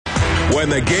When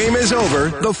the game is over,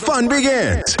 the fun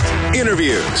begins.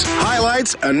 Interviews,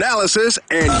 highlights, analysis,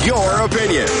 and your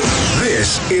opinion.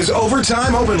 This is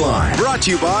Overtime Open Line, brought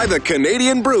to you by the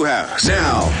Canadian Brew House.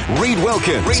 Now, Reed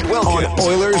Wilkins on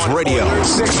Oilers Radio,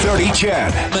 630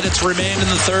 CHED. Minutes remain in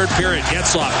the third period.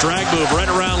 Getzlaf, drag move right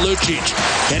around Lucic.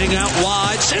 Heading out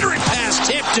wide, centering pass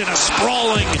tipped, and a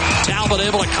sprawling Talbot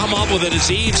able to come up with it as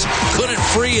Eaves couldn't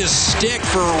free his stick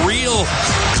for a real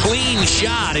clean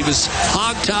shot. He was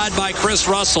hogtied by Chris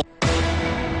Russell.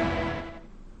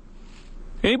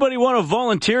 Anybody want to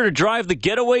volunteer to drive the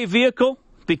getaway vehicle?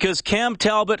 Because Cam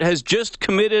Talbot has just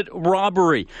committed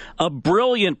robbery. A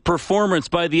brilliant performance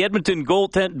by the Edmonton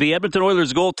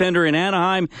Oilers goaltender in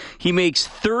Anaheim. He makes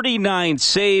 39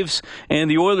 saves,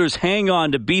 and the Oilers hang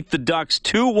on to beat the Ducks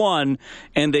 2-1,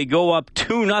 and they go up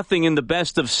 2-0 in the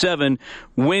best of 7,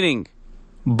 winning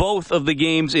both of the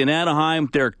games in Anaheim.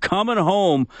 They're coming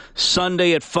home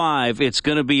Sunday at 5. It's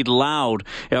going to be loud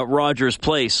at Rogers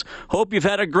Place. Hope you've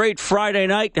had a great Friday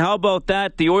night. How about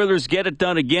that? The Oilers get it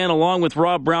done again, along with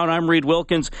Rob Brown. I'm Reed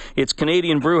Wilkins. It's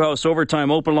Canadian Brewhouse Overtime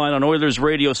Open Line on Oilers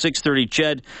Radio, 630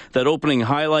 CHED. That opening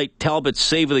highlight, Talbot's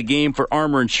save of the game for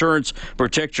Armor Insurance.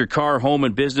 Protect your car, home,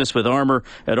 and business with Armor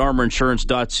at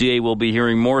armorinsurance.ca. We'll be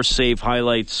hearing more save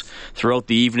highlights throughout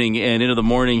the evening and into the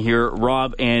morning here,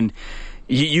 Rob. And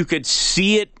you could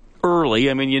see it early.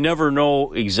 I mean, you never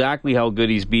know exactly how good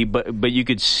he's be, but you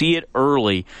could see it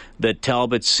early that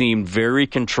Talbot seemed very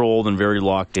controlled and very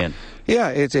locked in. Yeah,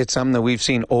 it's something that we've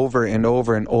seen over and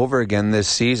over and over again this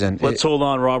season. Let's hold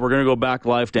on, Rob. We're going to go back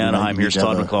live to Anaheim. Here's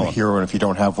Todd McClellan. A hero, and if you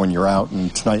don't have one, you're out.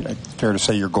 And tonight, fair to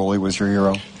say your goalie was your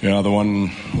hero? Yeah, the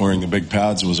one wearing the big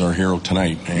pads was our hero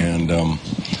tonight. And,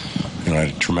 had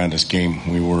a tremendous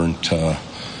game. We weren't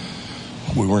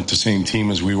the same team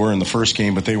as we were in the first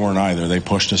game, but they weren't either. They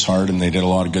pushed us hard, and they did a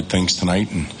lot of good things tonight.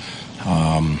 And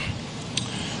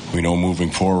we know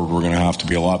moving forward we're going to have to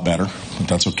be a lot better, but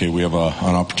that's okay. We have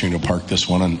an opportunity to park this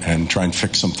one and try and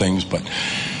fix some things. But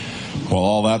while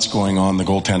all that's going on, the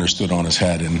goaltender stood on his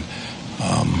head. And,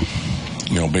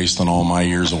 based on all my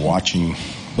years of watching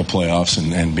the playoffs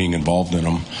and being involved in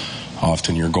them,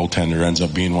 often your goaltender ends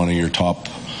up being one of your top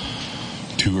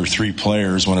 2 or 3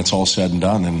 players when it's all said and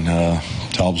done, and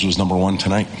Talbot was number 1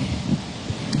 tonight.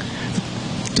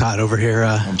 Todd, over here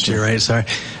to your right. Sorry.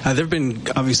 There have been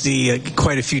obviously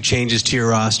quite a few changes to your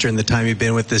roster in the time you've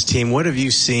been with this team. What have you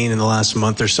seen in the last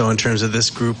month or so in terms of this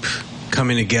group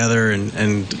coming together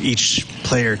and each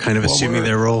player kind of assuming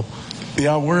their role?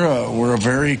 Yeah, we're a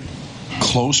very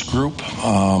close group.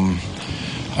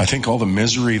 I think all the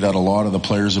misery that a lot of the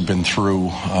players have been through,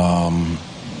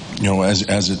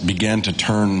 as it began to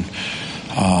turn,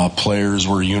 players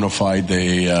were unified.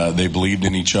 They believed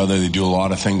in each other. They do a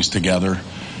lot of things together.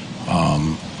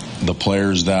 The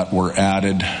players that were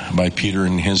added by Peter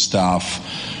and his staff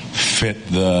fit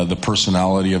the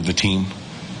personality of the team,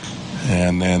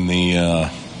 and then the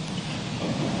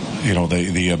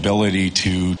ability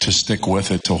to stick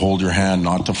with it, to hold your hand,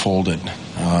 not to fold it.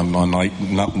 On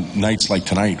nights like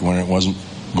tonight when it wasn't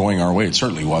going our way, it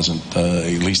certainly wasn't,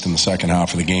 at least in the second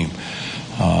half of the game.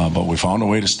 But we found a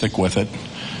way to stick with it,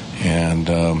 and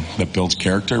that builds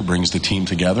character, brings the team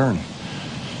together, and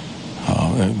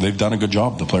they've done a good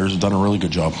job. The players have done a really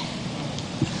good job.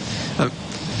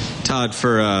 Todd,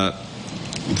 for a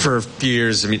few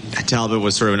years, Talbot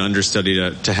was sort of an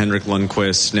understudy to Henrik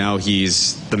Lundqvist. Now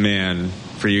he's the man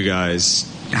for you guys.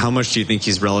 How much do you think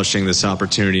he's relishing this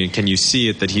opportunity, and can you see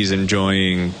it that he's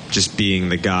enjoying just being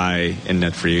the guy in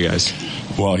net for you guys?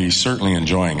 Well, he's certainly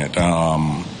enjoying it.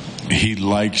 He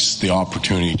likes the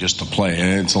opportunity just to play,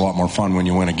 and it's a lot more fun when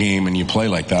you win a game and you play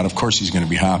like that. Of course he's going to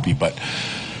be happy, but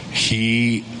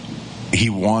he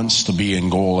wants to be in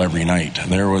goal every night.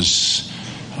 There was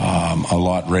a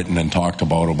lot written and talked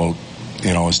about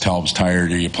is Talbot's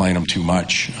tired, are you playing him too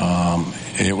much?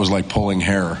 It was like pulling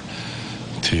hair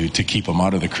to keep him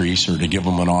out of the crease or to give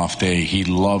him an off day. He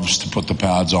loves to put the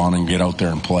pads on and get out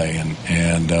there and play,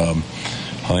 and I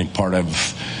think part of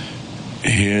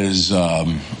his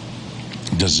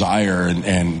desire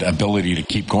and ability to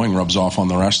keep going rubs off on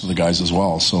the rest of the guys as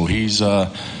well. So he's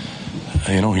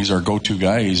he's our go-to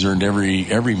guy. He's earned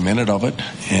every minute of it,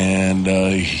 and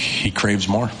he craves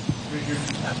more.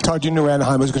 Todd, you knew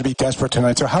Anaheim was going to be desperate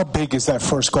tonight, so how big is that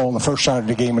first goal, the first shot of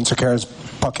the game when Sekera's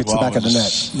puck hits the back of the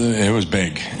net? It was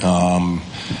big.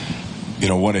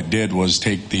 What it did was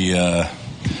take the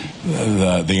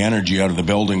energy out of the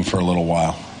building for a little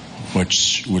while,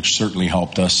 which certainly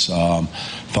helped us.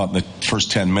 Thought the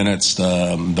first 10 minutes,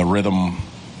 the rhythm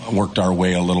worked our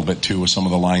way a little bit too with some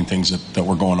of the line things that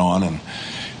were going on,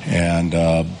 and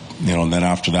and then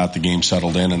after that, the game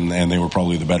settled in, and they were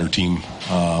probably the better team.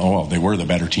 They were the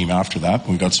better team after that.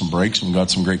 We got some breaks, and we got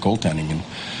some great goaltending.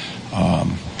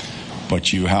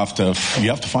 But you have to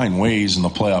find ways in the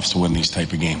playoffs to win these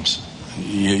type of games.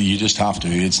 You just have to.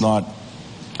 It's not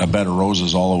a bed of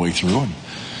roses all the way through. And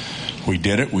we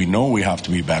did it. We know we have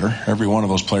to be better. Every one of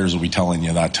those players will be telling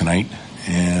you that tonight,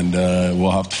 and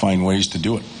we'll have to find ways to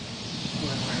do it.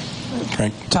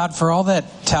 Frank? Todd, for all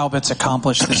that Talbot's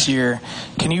accomplished this year,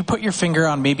 can you put your finger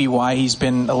on maybe why he's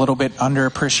been a little bit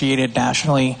underappreciated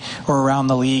nationally or around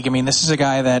the league? I mean, this is a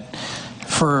guy that,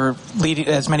 for leading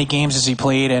as many games as he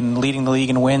played and leading the league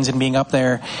in wins and being up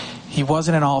there, he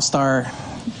wasn't an all-star.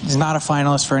 He's not a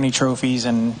finalist for any trophies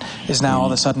and is now all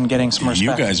of a sudden getting some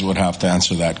respect. You guys would have to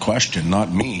answer that question,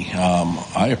 not me.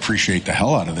 I appreciate the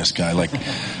hell out of this guy. Like,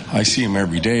 I see him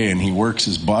every day, and he works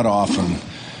his butt off, and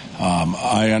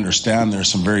I understand there's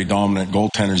some very dominant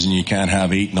goaltenders, and you can't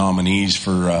have 8 nominees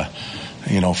for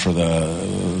for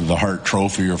the Hart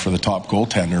Trophy or for the top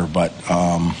goaltender, but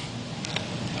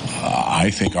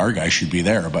I think our guy should be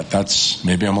there. But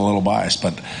maybe I'm a little biased,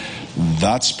 but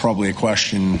that's probably a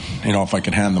question, if I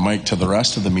could hand the mic to the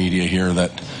rest of the media here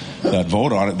that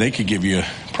vote on it, they could give you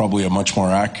probably a much more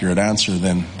accurate answer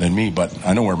than me, but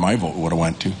I know where my vote would have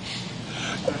went to.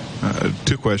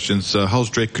 2 questions. How's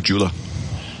Drake Caggiula?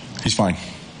 He's fine.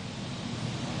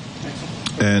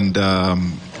 And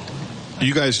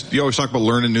you always talk about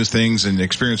learning new things and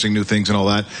experiencing new things and all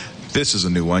that. This is a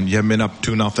new one. You haven't been up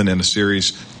 2-0 in a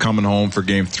series, coming home for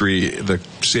Game 3. The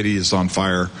city is on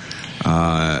fire.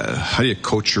 How do you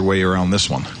coach your way around this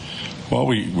one? Well,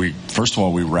 we first of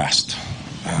all, we rest.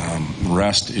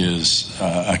 Rest is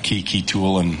a key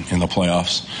tool in the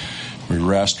playoffs. We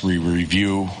rest, we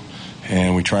review,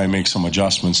 and we try and make some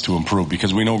adjustments to improve,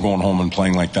 because we know going home and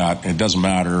playing like that, it doesn't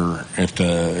matter if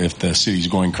the city's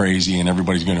going crazy and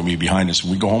everybody's going to be behind us. If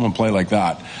we go home and play like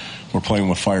that, we're playing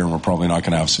with fire and we're probably not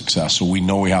going to have success. So we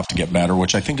know we have to get better,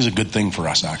 which I think is a good thing for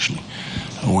us, actually.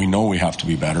 We know we have to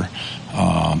be better.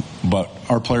 But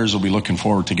our players will be looking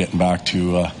forward to getting back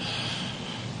to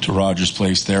Rogers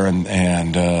Place there and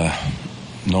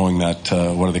knowing that,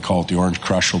 what do they call it, the Orange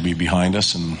Crush will be behind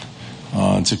us, and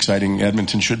it's exciting.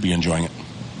 Edmonton should be enjoying it.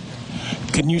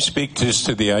 Can you speak just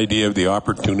to the idea of the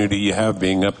opportunity you have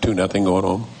being up 2-0 going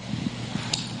home?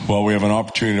 Well, we have an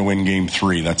opportunity to win Game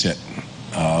 3. That's it.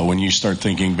 When you start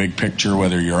thinking big picture,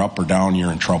 whether you're up or down,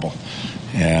 you're in trouble.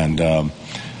 And,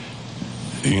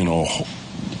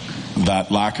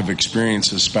 that lack of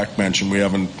experience, as Speck mentioned, we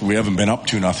haven't been up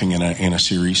 2-0 in a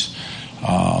series.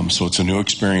 So it's a new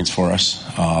experience for us.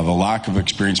 The lack of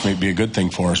experience may be a good thing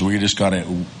for us. We just got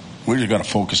to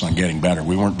focus on getting better.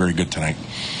 We weren't very good tonight.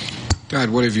 Todd,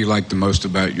 what have you liked the most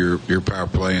about your power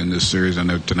play in this series? I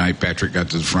know tonight Patrick got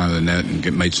to the front of the net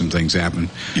and made some things happen.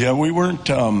 Yeah, we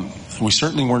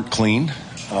certainly weren't clean,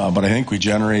 but I think we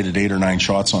generated 8 or 9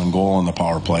 shots on goal on the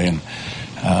power play, and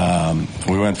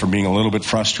we went from being a little bit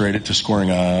frustrated to scoring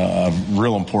a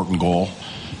real important goal,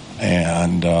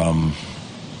 and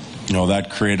that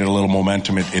created a little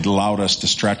momentum. It allowed us to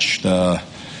stretch the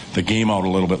game out a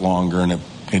little bit longer, and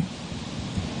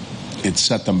it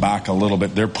set them back a little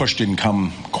bit. Their push didn't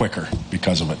come quicker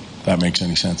because of it, if that makes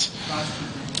any sense.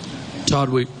 Todd,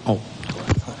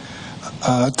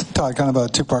 Todd, kind of a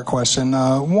 2-part question.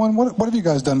 One, what have you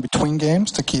guys done between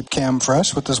games to keep Cam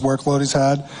fresh with this workload he's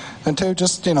had? And 2,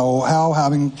 just, how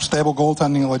having stable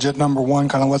goaltending, a legit number 1,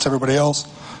 kind of lets everybody else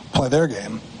play their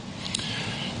game?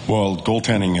 Well,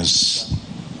 goaltending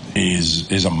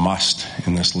is a must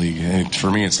in this league.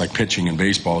 For me, it's like pitching in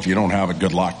baseball. If you don't have it,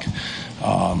 good luck.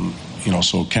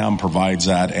 So Cam provides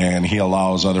that, and he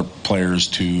allows other players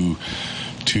to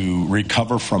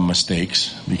recover from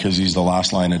mistakes, because he's the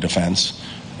last line of defense.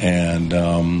 And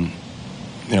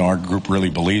our group really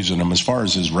believes in him. As far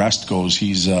as his rest goes,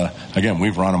 he's again,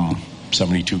 we've run him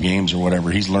 72 games or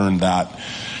whatever. He's learned that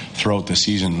throughout the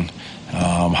season,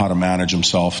 how to manage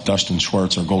himself. Dustin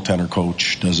Schwartz, our goaltender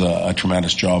coach, does a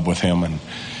tremendous job with him, and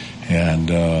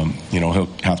he'll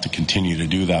have to continue to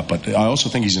do that. But I also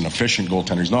think he's an efficient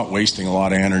goaltender. He's not wasting a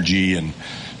lot of energy, and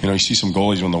you see some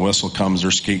goalies, when the whistle comes,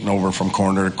 they're skating over from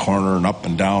corner to corner and up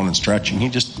and down and stretching. He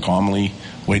just calmly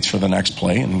waits for the next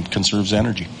play and conserves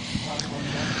energy.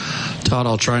 Todd,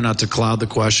 I'll try not to cloud the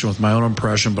question with my own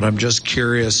impression, but I'm just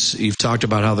curious. You've talked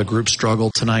about how the group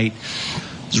struggled tonight.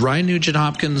 Does Ryan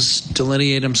Nugent-Hopkins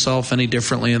delineate himself any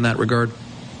differently in that regard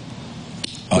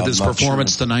with his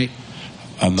performance tonight?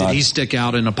 Did he stick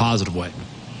out in a positive way?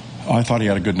 I thought he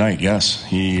had a good night, yes.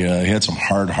 He had some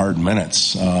hard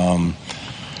minutes. Ryan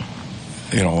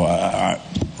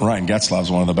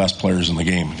Getzlaf's one of the best players in the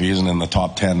game. If he isn't in the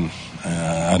top 10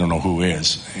 I don't know who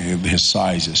is. His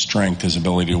size, his strength, his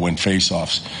ability to win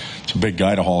faceoffs. It's a big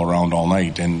guy to haul around all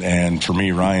night. And for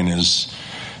me, Ryan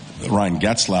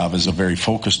Getzlaf is a very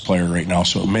focused player right now,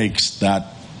 so it makes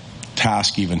that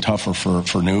task even tougher for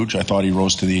Nuge. I thought he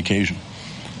rose to the occasion.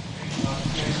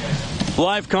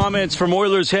 Live comments from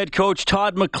Oilers head coach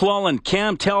Todd McLellan.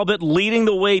 Cam Talbot leading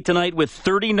the way tonight with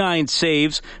 39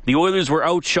 saves. The Oilers were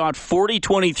outshot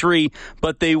 40-23,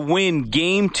 but they win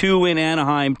Game 2 in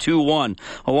Anaheim 2-1.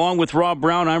 Along with Rob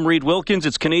Brown, I'm Reed Wilkins.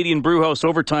 It's Canadian Brewhouse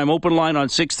Overtime Open Line on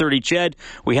 630 CHED.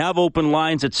 We have open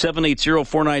lines at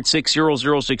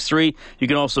 780-496-0063. You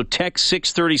can also text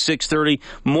 630-630.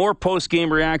 More post-game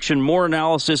reaction, more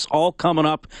analysis, all coming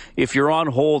up. If you're on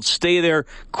hold, stay there.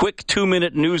 Quick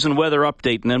 2-minute news and weather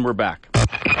update, and then we're back.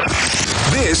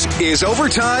 This is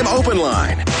Overtime Open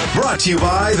Line, brought to you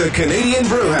by the Canadian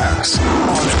Brewhouse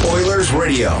on Oilers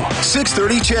Radio,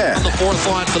 630 CHED. On the fourth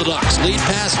line for the Ducks. Lead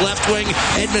pass left wing,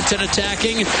 Edmonton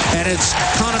attacking, and it's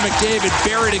Connor McDavid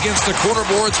buried against the corner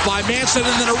boards by Manson,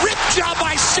 and then a rip job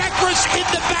by Sekera's in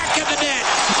the back of the net.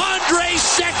 Andre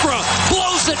Sekera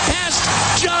blows it past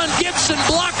John Gibson,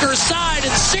 blocker side,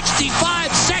 and 65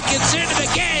 seconds into the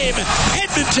game,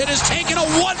 Edmonton has taken a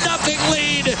 1-0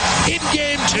 lead in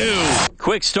Game 2.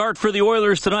 Quick start for the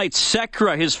Oilers tonight.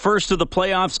 Sekera, his first of the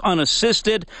playoffs,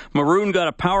 unassisted. Maroon got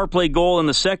a power play goal in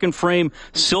the second frame.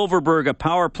 Silverberg, a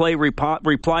power play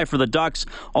reply for the Ducks,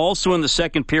 also in the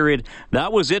second period.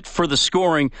 That was it for the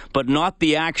scoring, but not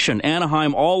the action.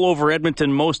 Anaheim all over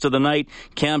Edmonton most of the night.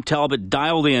 Cam Talbot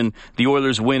dialed in. The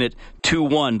Oilers win it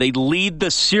 2-1. They lead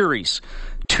the series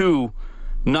 2-0.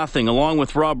 Along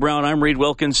with Rob Brown, I'm Reed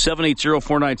Wilkins.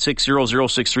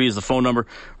 780-496-0063 is the phone number.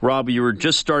 Rob, you were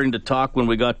just starting to talk when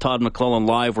we got Todd McLellan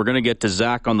live. We're going to get to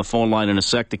Zach on the phone line in a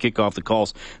sec to kick off the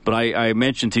calls. But I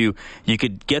mentioned to you, you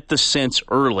could get the sense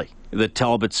early that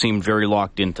Talbot seemed very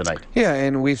locked in tonight. Yeah,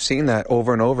 and we've seen that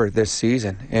over and over this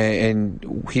season.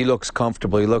 And he looks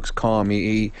comfortable. He looks calm.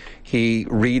 He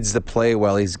reads the play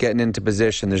well. He's getting into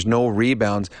position. There's no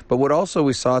rebounds. But what also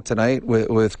we saw tonight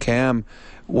with Cam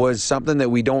was something that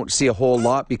we don't see a whole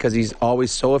lot because he's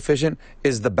always so efficient,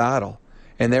 is the battle.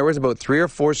 And there was about 3 or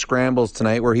 4 scrambles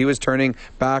tonight where he was turning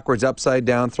backwards, upside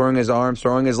down, throwing his arms,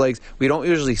 throwing his legs. We don't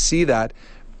usually see that,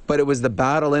 but it was the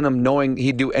battle in him knowing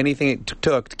he'd do anything it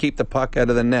took to keep the puck out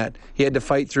of the net. He had to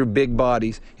fight through big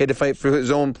bodies. He had to fight through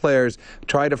his own players,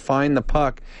 try to find the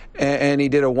puck, and he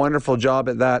did a wonderful job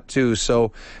at that too.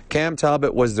 So Cam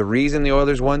Talbot was the reason the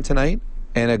Oilers won tonight,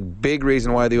 and a big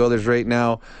reason why the Oilers right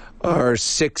now are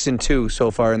 6-2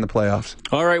 so far in the playoffs.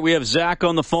 All right, we have Zach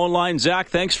on the phone line. Zach,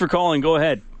 thanks for calling. Go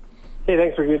ahead. Hey,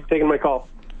 thanks for taking my call.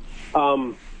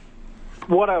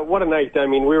 What a night. I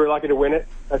mean, we were lucky to win it,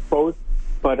 I suppose.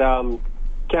 But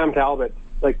Cam Talbot,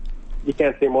 like, you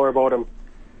can't say more about him.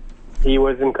 He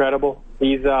was incredible.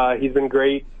 He's been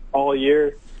great all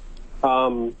year.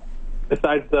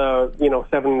 Besides the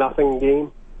 7-0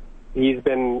 game, he's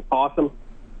been awesome.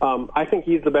 I think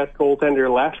he's the best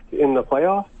goaltender left in the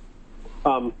playoffs.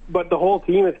 But the whole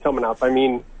team is coming up. I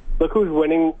mean, look who's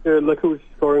winning. Look who's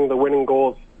scoring the winning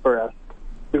goals for us.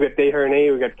 We've got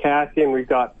Desharnais, we've got Cassian, we've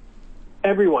got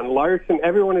everyone. Larson,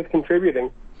 everyone is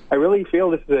contributing. I really feel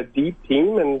this is a deep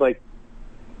team, and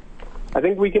I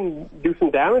think we can do some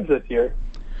damage this year.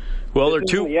 Well,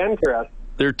 this is the end for us.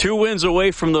 They're 2 wins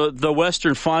away from the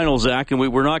Western Final, Zach, and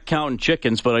we're not counting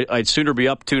chickens, but I'd sooner be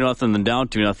up 2-0 than down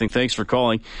 2-0. Thanks for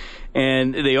calling.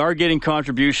 And they are getting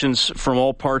contributions from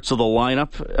all parts of the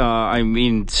lineup. I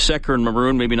mean, Sekera and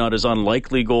Maroon, maybe not as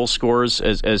unlikely goal scorers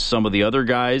as some of the other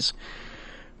guys.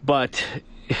 But,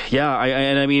 yeah,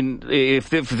 I mean, if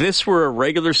this were a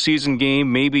regular season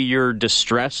game, maybe you're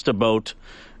distressed about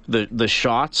the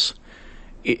shots.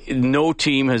 No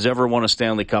team has ever won a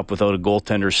Stanley Cup without a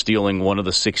goaltender stealing one of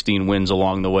the 16 wins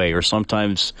along the way, or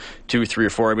sometimes 2, 3, or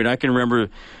 4. I mean, I can remember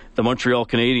the Montreal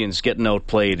Canadiens getting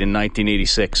outplayed in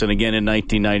 1986 and again in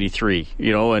 1993,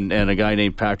 and a guy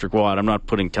named Patrick Watt. I'm not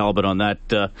putting Talbot on that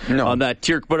on that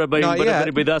tier, but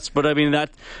that's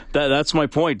my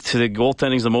point. The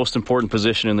goaltending is the most important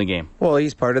position in the game. Well,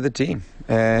 he's part of the team,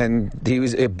 and he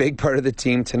was a big part of the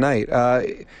team tonight.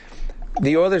 The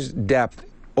Oilers' depth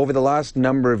over the last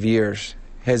number of years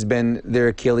has been their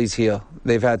Achilles heel.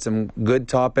 They've had some good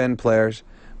top-end players,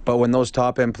 but when those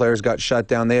top-end players got shut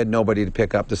down, they had nobody to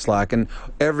pick up the slack. And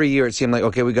every year it seemed like,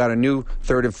 okay, we got a new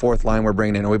third and fourth line we're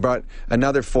bringing in. We brought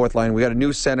another fourth line. We got a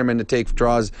new centerman to take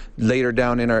draws later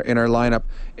down in our lineup.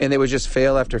 And it was just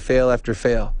fail after fail after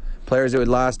fail. Players that would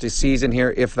last a season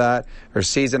here, if that, or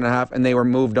season and a half, and they were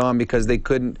moved on because they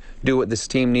couldn't do what this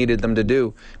team needed them to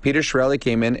do. Peter Chiarelli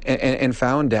came in and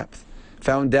found depth.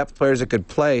 Found depth players that could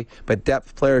play, but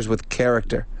depth players with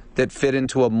character that fit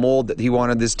into a mold that he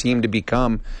wanted this team to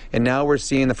become. And now we're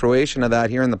seeing the fruition of that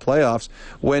here in the playoffs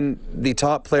when the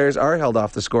top players are held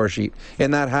off the score sheet.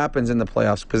 And that happens in the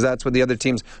playoffs because that's what the other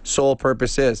team's sole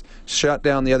purpose is. Shut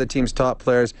down the other team's top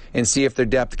players and see if their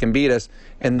depth can beat us.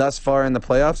 And thus far in the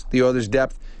playoffs, the Oilers'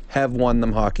 depth have won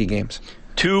them hockey games.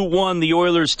 2-1, the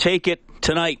Oilers take it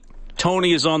tonight.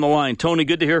 Tony is on the line. Tony,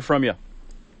 good to hear from you.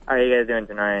 How are you guys doing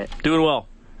tonight? Doing well.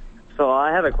 So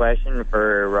I have a question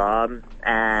for Rob,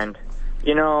 and,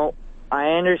 I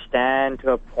understand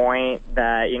to a point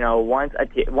that, once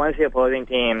the opposing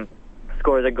team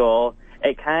scores a goal,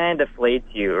 it kind of deflates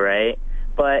you, right?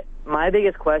 But my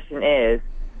biggest question is,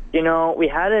 we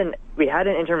had an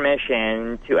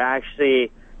intermission to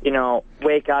actually,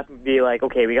 wake up and be like,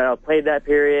 okay, we got to play that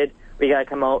period, we got to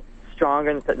come out stronger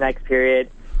in the next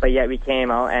period, but yet we came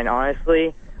out, and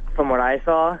honestly, from what I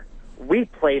saw, we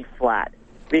played flat.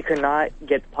 We could not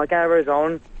get the puck out of our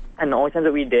zone, and the only times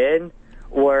that we did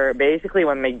were basically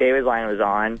when McDavid's line was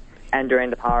on and during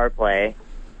the power play,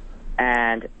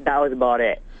 and that was about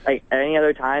it. Like, at any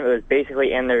other time, it was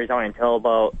basically in their zone until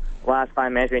about the last 5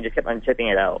 minutes, we just kept on chipping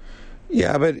it out.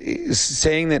 Yeah, but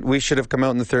saying that we should have come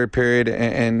out in the third period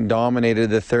and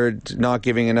dominated the third, not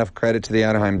giving enough credit to the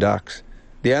Anaheim Ducks.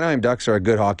 The Anaheim Ducks are a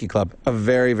good hockey club, a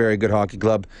very, very good hockey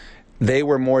club. They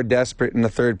were more desperate in the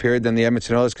third period than the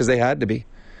Edmonton Oilers because they had to be.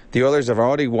 The Oilers have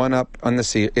already won up in the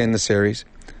series.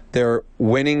 They're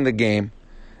winning the game.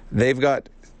 They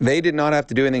did not have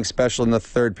to do anything special in the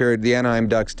third period. The Anaheim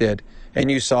Ducks did.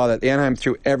 And you saw that. The Anaheim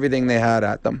threw everything they had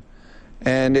at them.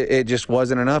 And it just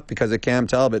wasn't enough because of Cam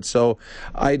Talbot. So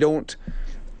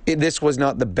this was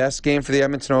not the best game for the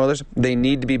Edmonton Oilers. They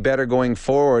need to be better going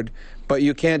forward. But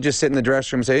you can't just sit in the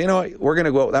dressing room and say, we're going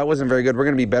to go, that wasn't very good. We're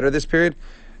going to be better this period.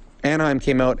 Anaheim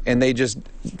came out and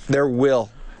their will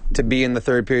to be in the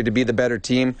third period, to be the better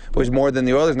team, was more than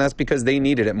the Oilers, and that's because they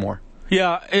needed it more.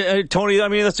 Yeah, Tony, I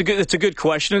mean, that's a good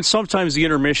question, and sometimes the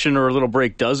intermission or a little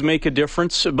break does make a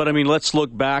difference, but I mean, let's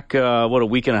look back, a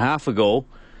week and a half ago.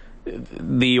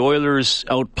 The Oilers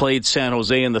outplayed San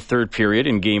Jose in the third period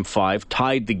in Game 5,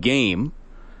 tied the game,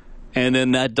 and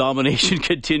then that domination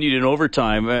continued in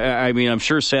overtime. I mean, I'm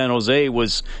sure San Jose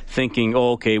was thinking,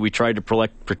 okay, we tried to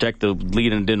protect the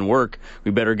lead and it didn't work.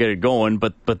 We better get it going.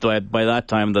 But by that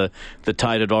time, the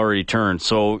tide had already turned.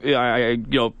 So,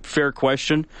 fair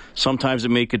question. Sometimes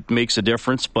it makes a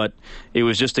difference, but it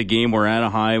was just a game where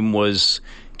Anaheim was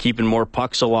keeping more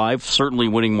pucks alive, certainly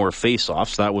winning more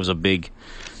faceoffs. That was a big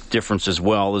difference as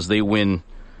well, as they win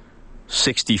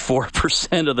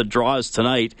 64% of the draws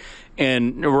tonight.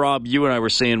 And Rob, you and I were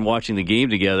saying, watching the game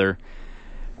together,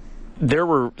 there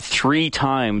were 3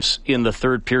 times in the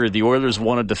third period the Oilers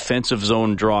won a defensive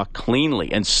zone draw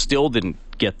cleanly and still didn't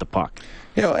get the puck.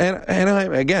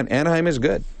 Anaheim is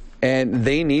good, and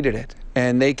they needed it.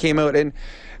 And they came out, and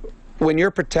when you're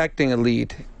protecting a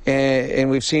lead, and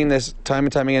we've seen this time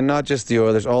and time again, not just the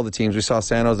Oilers, all the teams. We saw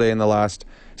San Jose in the last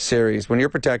series. When you're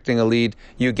protecting a lead,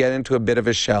 you get into a bit of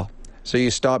a shell. So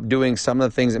you stop doing some of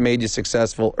the things that made you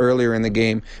successful earlier in the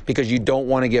game because you don't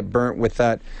want to get burnt with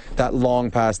that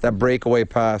long pass, that breakaway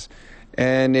pass.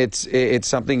 And it's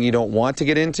something you don't want to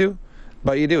get into,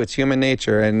 but you do. It's human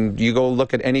nature. And you go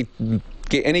look at any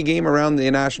game around the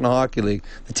National Hockey League.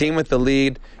 The team with the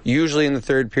lead, usually in the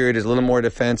third period, is a little more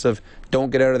defensive,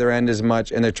 don't get out of their end as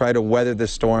much, and they try to weather the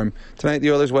storm. Tonight,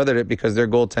 the Oilers weathered it because their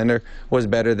goaltender was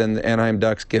better than the Anaheim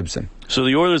Ducks' Gibson. So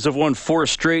the Oilers have won 4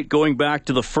 straight going back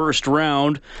to the first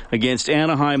round. Against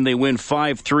Anaheim, they win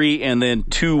 5-3 and then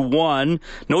 2-1.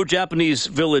 No Japanese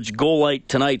Village goal light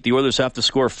tonight. The Oilers have to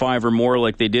score 5 or more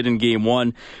like they did in Game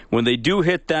 1. When they do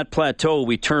hit that plateau,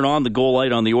 we turn on the goal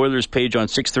light on the Oilers page on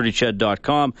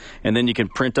 630ched.com, and then you can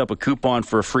print up a coupon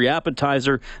for a free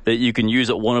appetizer that you can use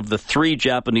at one of the 3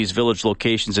 Japanese Village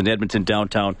locations in Edmonton,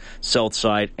 downtown, south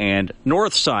side, and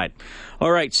north side.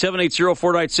 All right,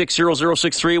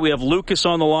 780-496-0063. We have Lucas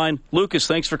on the line. Lucas,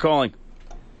 thanks for calling.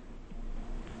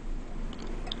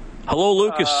 Hello,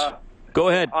 Lucas. Go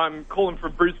ahead. I'm calling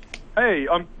from Brisbane. Hey,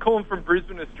 I'm calling from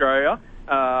Brisbane, Australia.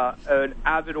 An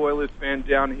avid Oilers fan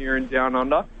down here in Down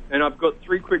Under, and I've got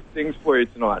 3 quick things for you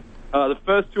tonight. The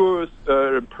first 2 is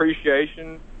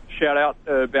appreciation. Shout out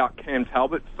about Cam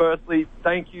Talbot. Firstly,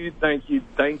 thank you, Glenn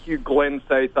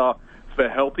Sather, for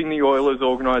helping the Oilers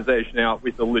organization out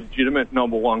with a legitimate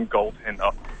number 1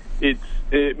 goaltender.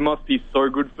 It must be so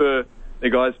good for the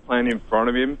guys playing in front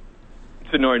of him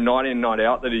to know night in, night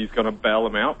out that he's going to bail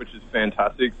them out, which is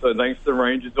fantastic. So thanks to the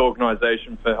Rangers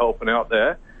organization for helping out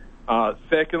there.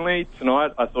 Secondly,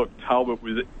 tonight I thought Talbot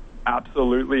was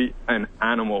absolutely an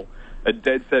animal. A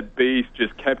dead-set beast,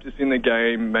 just kept us in the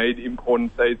game, made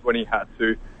important saves when he had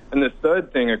to. And the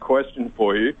third thing, a question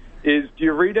for you. is, do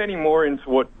you read any more into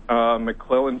what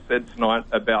McClellan said tonight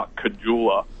about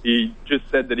Caggiula? He just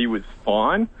said that he was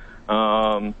fine.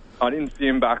 I didn't see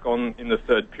him back on in the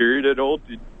third period at all.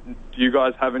 Do you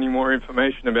guys have any more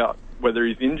information about whether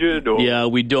he's injured? Or? Yeah,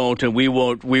 we don't, and we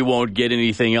won't get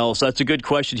anything else. That's a good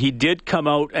question. He did come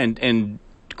out and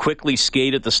quickly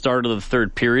skate at the start of the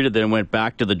third period and then went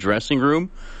back to the dressing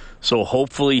room. So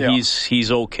hopefully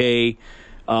he's okay.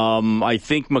 I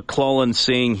think McClellan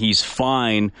saying he's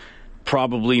fine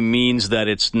probably means that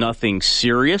it's nothing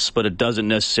serious, but it doesn't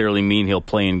necessarily mean he'll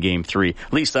play in Game 3.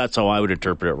 At least that's how I would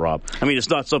interpret it, Rob. I mean, it's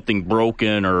not something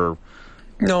broken or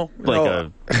he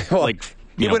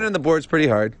went in the boards pretty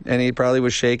hard, and he probably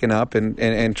was shaken up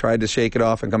and tried to shake it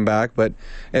off and come back. But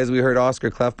as we heard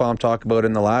Oscar Klefbom talk about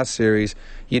in the last series,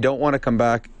 you don't want to come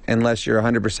back unless you're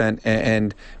 100%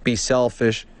 and be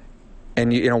selfish.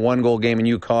 And you, in a one-goal game, and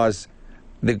you cause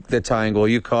the tying goal,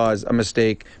 you cause a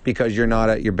mistake because you're not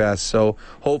at your best. So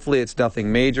hopefully it's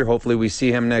nothing major. Hopefully we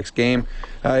see him next game.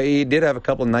 He did have a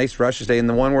couple nice rushes today, and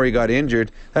the one where he got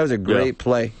injured, that was a great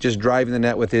play, just driving the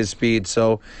net with his speed.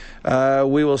 So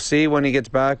we will see when he gets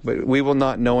back, but we will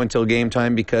not know until game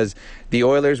time because the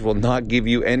Oilers will not give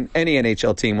you, and any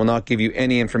NHL team will not give you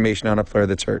any information on a player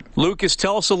that's hurt. Lucas,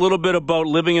 tell us a little bit about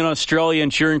living in Australia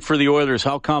and cheering for the Oilers.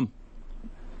 How come?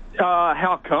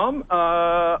 How come?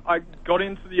 I got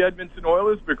into the Edmonton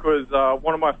Oilers because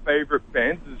one of my favorite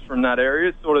bands is from that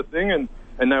area, sort of thing, and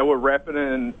they were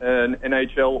repping an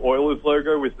NHL Oilers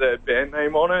logo with their band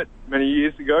name on it many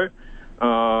years ago.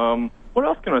 What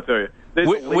else can I tell you?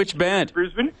 Which band?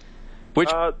 Brisbane.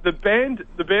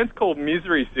 The band's called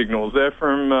Misery Signals. They're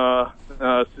from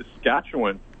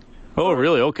Saskatchewan. Oh,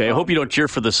 really? Okay. I hope you don't cheer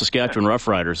for the Saskatchewan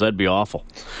Roughriders. That'd be awful.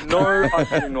 No,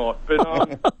 I do not.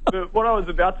 But what I was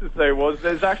about to say was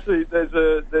there's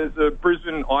a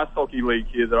Brisbane Ice Hockey League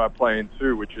here that I play in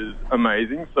too, which is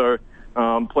amazing. So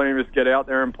plenty of us get out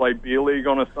there and play beer league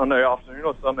on a Sunday afternoon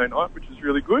or Sunday night, which is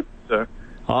really good. So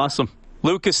awesome.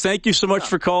 Lucas, thank you so much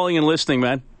for calling and listening,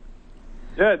 man.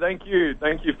 Yeah, thank you.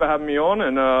 Thank you for having me on.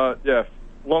 And,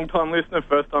 long-time listener,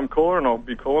 first-time caller, and I'll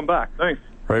be calling back. Thanks.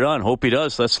 Right on. Hope he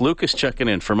does. That's Lucas checking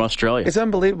in from Australia. It's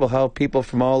unbelievable how people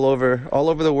from all over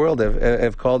the world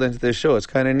have called into this show. It's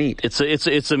kind of neat.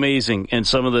 It's amazing. And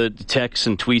some of the texts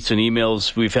and tweets and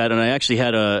emails we've had, and I actually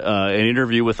had an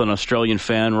interview with an Australian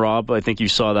fan, Rob. I think you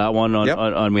saw that one.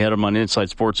 We had him on Inside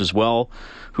Sports as well,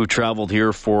 who traveled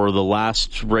here for the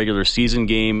last regular season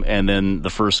game and then the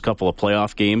first couple of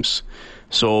playoff games.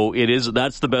 So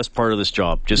that's the best part of this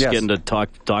job, just getting to talk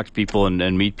to people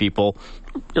and meet people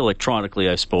electronically,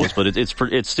 I suppose. But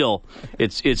it's still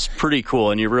pretty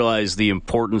cool, and you realize the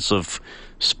importance of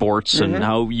sports and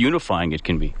how unifying it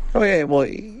can be. Oh yeah, well,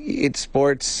 it's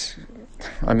sports.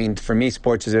 I mean, for me,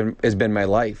 sports has been my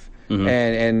life. Mm-hmm.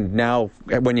 And now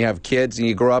when you have kids and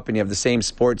you grow up and you have the same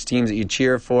sports teams that you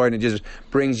cheer for, and it just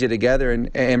brings you together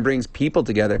and brings people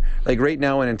together. Like right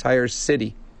now, an entire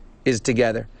city is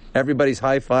together. Everybody's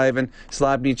high-fiving,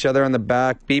 slapping each other on the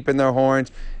back, beeping their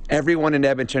horns. Everyone in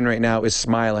Edmonton right now is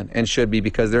smiling, and should be,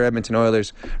 because their Edmonton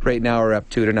Oilers right now are up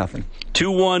 2-0.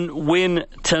 2-1 win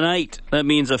tonight. That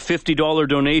means a $50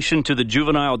 donation to the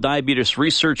Juvenile Diabetes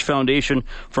Research Foundation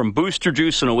from Booster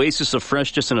Juice, an oasis of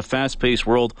freshness in a fast-paced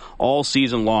world all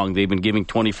season long. They've been giving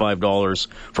 $25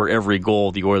 for every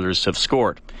goal the Oilers have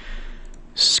scored.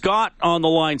 Scott on the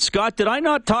line. Scott, did I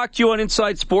not talk to you on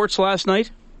Inside Sports last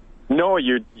night? No,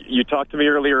 you talked to me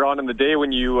earlier on in the day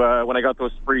when I got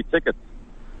those free tickets.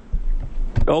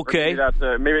 Okay. But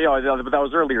that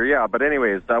was earlier, yeah. But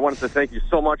anyways, I wanted to thank you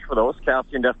so much for those.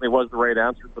 Cassian definitely was the right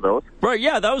answer for those. Right,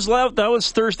 yeah, that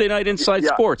was Thursday night Inside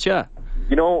Sports, yeah.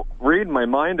 You know, Reed, my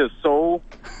mind is so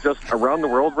just around the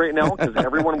world right now because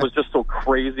everyone was just so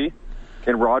crazy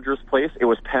in Rogers Place. It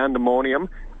was pandemonium.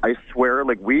 I swear,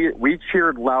 like we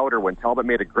cheered louder when Talbot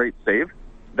made a great save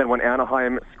than when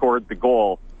Anaheim scored the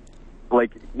goal.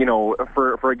 Like, you know,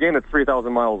 for a game that's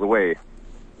 3,000 miles away,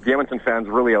 the Edmonton fans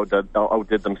really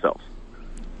outdid themselves.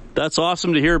 That's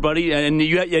awesome to hear, buddy. And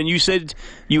you said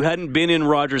you hadn't been in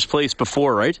Rogers Place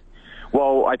before, right?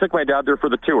 Well, I took my dad there for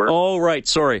the tour. Oh, right.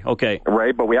 Sorry. Okay.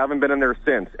 Right, but we haven't been in there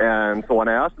since. And so when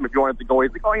I asked him if he wanted to go,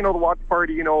 he's like, oh, you know, the watch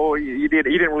party, you know, he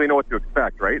didn't really know what to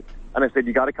expect, right? And I said,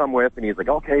 you got to come with. And he's like,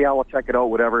 okay, yeah, I'll check it out,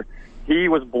 whatever. He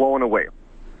was blown away.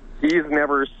 He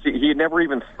never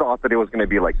even thought that it was going to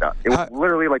be like that. It was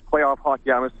literally like playoff hockey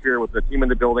atmosphere with the team in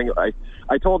the building.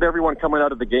 I told everyone coming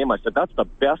out of the game, I said, that's the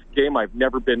best game I've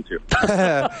never been to.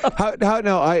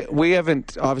 We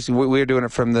haven't, obviously, we're doing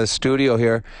it from the studio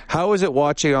here. How is it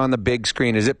watching on the big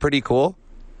screen? Is it pretty cool?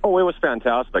 Oh, it was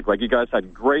fantastic. Like, you guys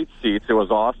had great seats. It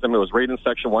was awesome. It was right in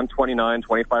section 129,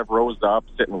 25 rows up,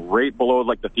 sitting right below,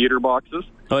 like, the theater boxes.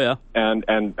 Oh, yeah. And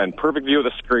perfect view of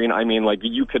the screen. I mean, like,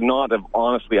 you could not have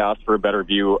honestly asked for a better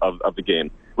view of the game.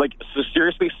 Like, so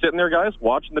seriously, sitting there, guys,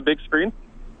 watching the big screen,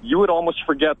 you would almost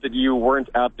forget that you weren't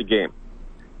at the game.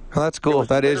 Oh, that's cool.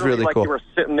 That is really like cool. You were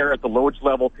sitting there at the Loge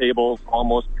level tables,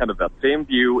 almost kind of that same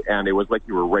view, and it was like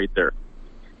you were right there.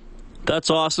 That's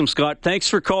awesome, Scott. Thanks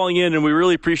for calling in, and we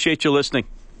really appreciate you listening.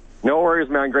 No worries,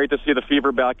 man. Great to see the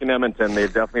Fever back in Edmonton. They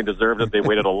definitely deserved it. They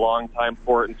waited a long time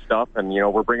for it and stuff, and,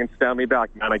 we're bringing Stanley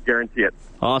back, man. I guarantee it.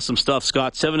 Awesome stuff,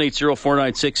 Scott.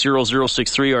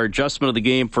 780-496-0063. Our adjustment of the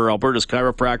game for Alberta's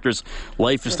chiropractors.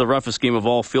 Life is the roughest game of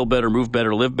all. Feel better, move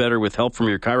better, live better with help from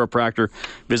your chiropractor.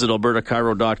 Visit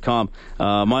albertachiro.com.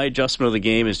 My adjustment of the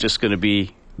game is just going to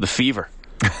be the Fever.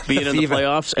 Being in the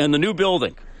playoffs and the new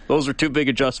building. Those are two big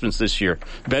adjustments this year.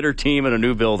 Better team and a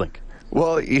new building.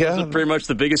 Well, yeah. Those are pretty much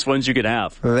the biggest ones you could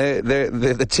have.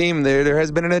 The team, there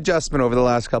has been an adjustment over the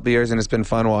last couple of years, and it's been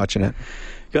fun watching it.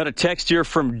 Got a text here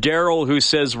from Daryl who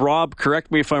says, Rob,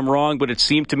 correct me if I'm wrong, but it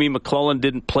seemed to me McClellan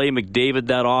didn't play McDavid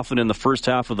that often in the first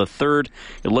half of the third.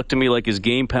 It looked to me like his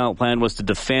game plan was to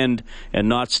defend and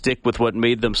not stick with what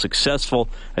made them successful.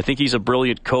 I think he's a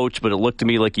brilliant coach, but it looked to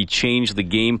me like he changed the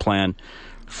game plan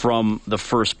from the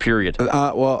first period.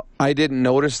 Well, I didn't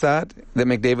notice that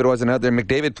McDavid wasn't out there.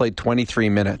 McDavid played 23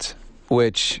 minutes,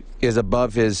 which is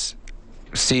above his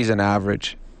season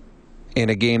average in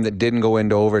a game that didn't go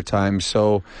into overtime.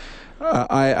 So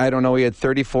I don't know. He had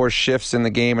 34 shifts in the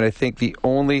game, and I think I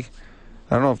don't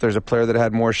know if there's a player that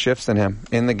had more shifts than him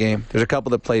in the game. There's a couple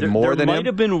that played more than him. There might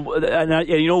have been, and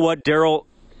you know what, Daryl,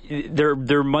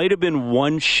 there might have been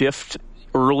one shift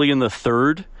early in the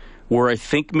third where I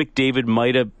think McDavid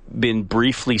might have been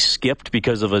briefly skipped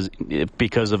because of a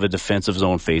defensive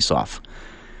zone faceoff.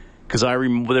 Because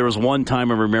there was one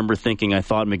time I remember thinking I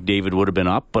thought McDavid would have been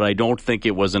up, but I don't think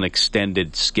it was an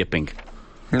extended skipping.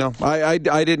 No, I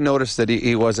didn't notice that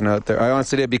he wasn't out there. I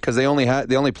honestly did, because they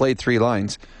only played 3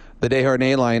 lines. The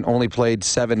Desharnais line only played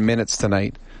 7 minutes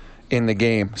tonight in the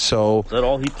game. So is that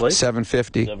all he played?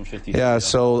 750. 750. Yeah,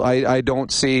 so I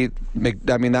don't see.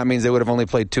 I mean, that means they would have only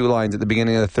played 2 lines at the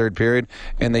beginning of the third period,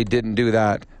 and they didn't do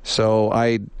that. So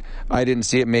I didn't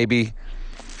see it. Maybe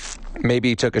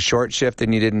he took a short shift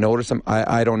and you didn't notice him.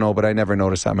 I don't know, but I never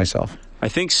noticed that myself. I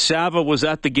think Sava was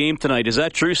at the game tonight. Is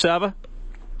that true, Sava?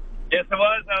 Yes, it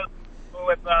was. I was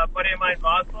with a buddy of mine,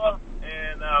 Vosla,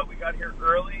 and we got here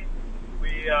early.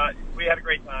 We had a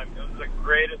great time. It was the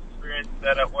greatest experience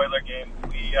at an Oiler game.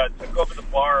 We took over the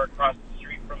bar across the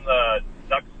street from the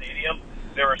Duck Stadium.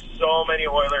 There were so many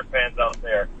Oiler fans out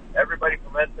there. Everybody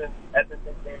from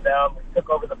Edmonton came down. We took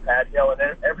over the patio, and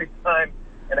then every time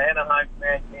an Anaheim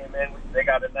fan came in, they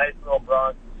got a nice little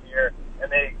Bronx cheer,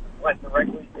 and they went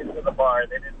directly into the bar.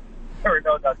 There were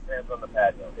no Ducks fans on the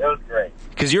patio. It was great.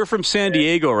 Because you're from San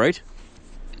Diego, right?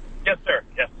 Yes, sir.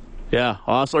 Yes. Yeah,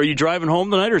 awesome. Are you driving home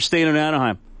tonight or staying in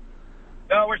Anaheim?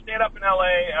 No, we're staying up in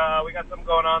L.A. We got something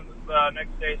going on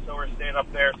next day, so we're staying up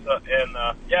there. So, and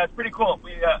yeah, it's pretty cool.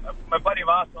 My buddy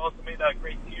Voss also made a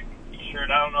great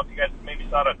T-shirt. I don't know if you guys maybe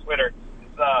saw it on Twitter.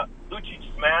 It's Lucic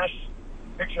Smash,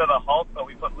 picture of the Hulk, but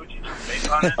we put Lucic's face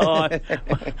on it. Oh,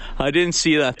 I didn't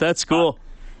see that. That's cool.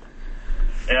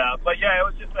 Yeah, but yeah, it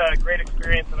was just a great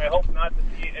experience, and I hope not to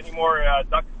see any more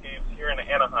Ducks games here in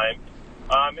Anaheim.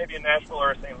 Maybe in Nashville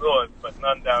or St. Louis, but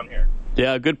none down here.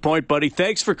 Yeah, good point, buddy.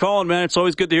 Thanks for calling, man. It's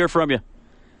always good to hear from you.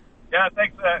 Yeah,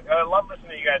 thanks. I love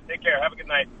listening to you guys. Take care. Have a good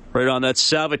night. Right on. That's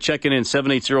Sava checking in,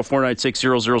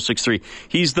 780-496-0063.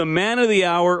 He's the man of the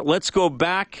hour. Let's go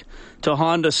back to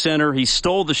Honda Center. He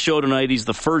stole the show tonight. He's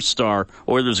the first star.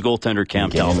 Oilers goaltender Cam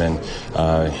Talbot.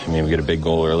 And we got a big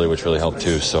goal early, which really helped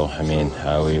too. So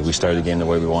we started the game the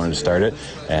way we wanted to start it,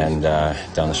 and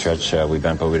down the stretch we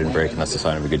bent, but we didn't break, and that's the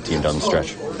sign of a good team down the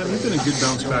stretch. Have you been a good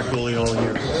bounce back goalie all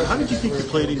year? How did you think you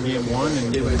played in game one,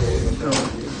 and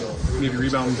maybe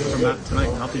rebound from that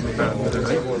tonight, not being bad the other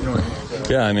night?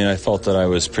 Yeah, I felt that I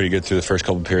was pretty good through the first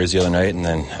couple of periods the other night, and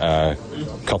then a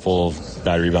couple of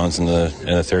bad rebounds in the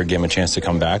third, gave him a chance to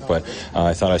come back, but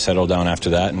I thought I settled down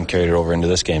after that and carried it over into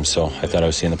this game. So I thought I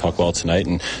was seeing the puck well tonight,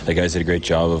 and the guys did a great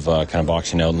job of kind of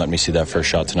boxing out and letting me see that first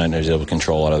shot tonight, and I was able to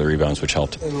control a lot of the rebounds, which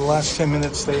helped. In the last 10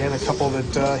 minutes, they had a couple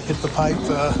that hit the pipe.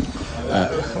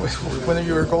 Whenever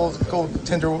you were a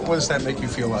goaltender, what does that make you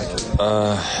feel like?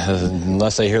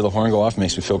 Unless I hear the horn go off, it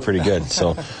makes me feel pretty good.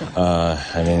 So,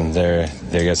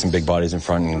 they got some big bodies in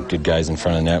front and good guys in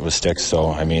front of the net with sticks.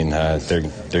 So,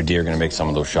 their D are going to make some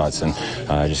of those shots, and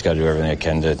I just got to do everything I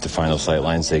can to find those sight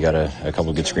lines. They got a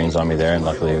couple of good screens on me there, and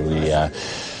luckily we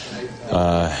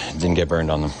didn't get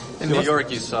burned on them. In New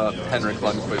York, you saw Henrik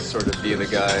Lundqvist sort of be the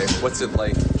guy. What's it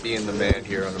like being the man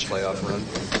here on a playoff run?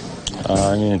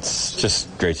 It's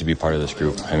just great to be part of this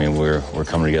group. We're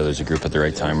coming together as a group at the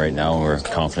right time right now, and our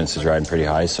confidence is riding pretty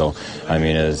high. So,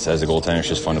 as a goaltender, it's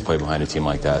just fun to play behind a team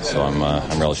like that. So I'm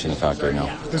relishing the fact right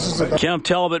now. Cam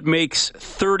Talbot makes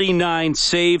 39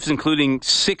 saves, including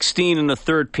 16 in the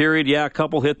third period. Yeah, a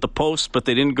couple hit the post, but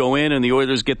they didn't go in, and the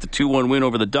Oilers get the 2-1 win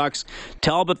over the Ducks.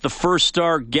 Talbot, the first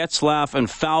star, Getzlaf and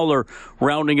Fowler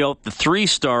rounding out the 3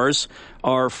 stars.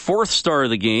 Our fourth star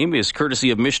of the game is courtesy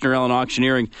of Michener Allen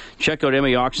Auctioneering. Check out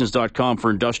maauctions.com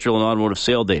for industrial and automotive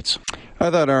sale dates.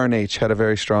 I thought RNH had a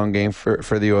very strong game for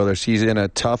the Oilers. He's in a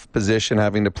tough position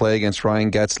having to play against Ryan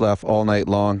Getzlaf all night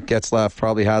long. Getzlaf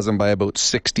probably has him by about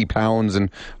 60 pounds and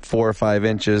 4 or 5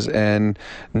 inches, and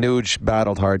Nuge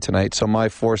battled hard tonight. So my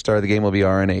 4-star of the game will be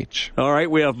RNH. All right,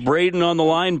 we have Braden on the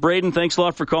line. Braden, thanks a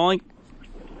lot for calling.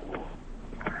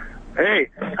 Hey,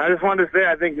 I just wanted to say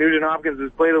I think Nugent Hopkins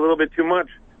has played a little bit too much.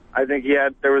 I think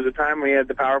there was a time when he had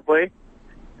the power play,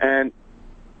 and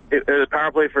there's a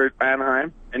power play for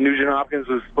Anaheim, and Nugent Hopkins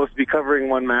was supposed to be covering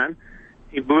one man.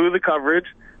 He blew the coverage.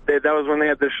 That was when they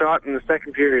had the shot in the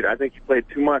second period. I think he played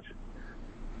too much.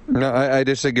 No, I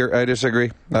disagree.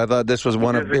 I thought this was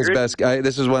one of his best.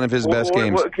 This was one of his best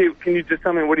games. Can you just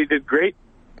tell me what he did great?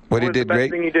 What he did great?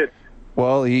 Best thing he did?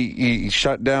 Well, he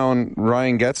shut down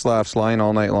Ryan Getzlaf's line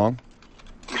all night long.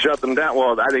 He shut them down.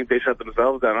 Well, I think they shut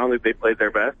themselves down. I don't think they played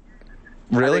their best.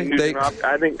 Really?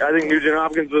 I think Nugent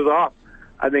Hopkins was off.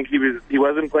 I think he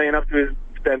wasn't playing up to his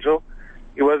potential.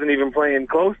 He wasn't even playing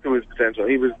close to his potential.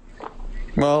 He was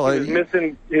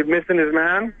missing his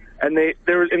man. And they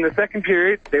were in the second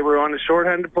period. They were on a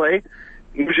shorthanded play.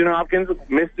 Nugent Hopkins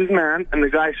missed his man, and the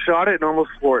guy shot it and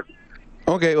almost scored.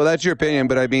 Okay, well, that's your opinion,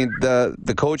 but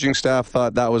the coaching staff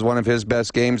thought that was one of his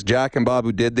best games. Jack and Bob,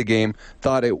 who did the game,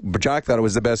 Jack thought it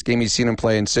was the best game he's seen him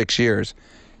play in 6 years,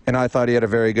 and I thought he had a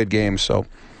very good game. So,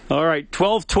 all right,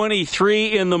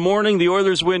 12:23 in the morning. The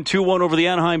Oilers win 2-1 over the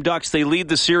Anaheim Ducks. They lead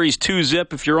the series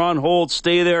 2-0. If you're on hold,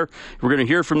 stay there. We're going to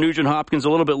hear from Nugent Hopkins a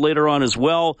little bit later on as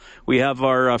well. We have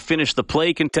our Finish the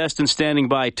Play contestant standing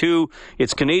by, too.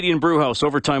 It's Canadian Brewhouse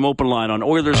Overtime Open Line on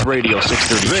Oilers Radio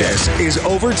 630. This is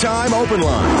Overtime Open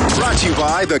Line, brought to you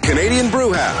by the Canadian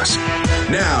Brewhouse.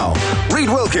 Now, Reed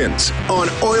Wilkins on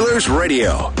Oilers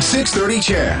Radio 630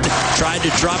 CHED. Tried to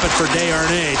drop it for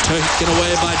Desharnais. Taken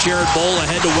away by Jared Boll.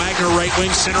 Ahead to Wagner, right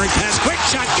wing, centering pass. Quick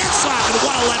shot, gets off, and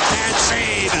what a left-hand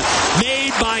save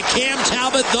made by Cam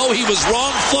Talbot, though he was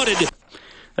wrong-footed.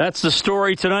 That's the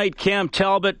story tonight. Cam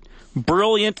Talbot,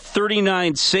 brilliant,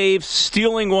 39 saves,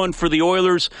 stealing one for the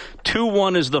Oilers.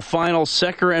 2-1 is the final.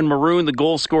 Secker and Maroon, the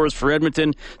goal scorers for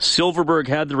Edmonton. Silverberg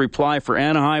had the reply for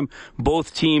Anaheim.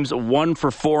 Both teams 1 for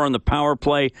 4 on the power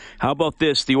play. How about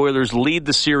this? The Oilers lead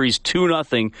the series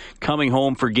 2-0, coming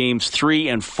home for games 3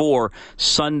 and 4,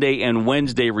 Sunday and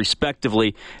Wednesday,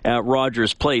 respectively, at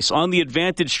Rogers Place. On the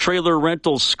Advantage Trailer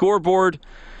Rentals scoreboard,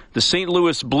 the St.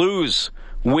 Louis Blues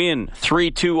win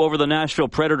 3-2 over the Nashville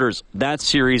Predators. That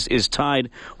series is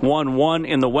tied 1-1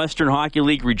 in the Western Hockey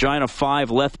League. Regina 5,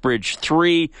 Lethbridge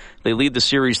 3. They lead the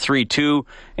series 3-2.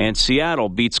 And Seattle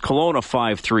beats Kelowna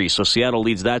 5-3. So Seattle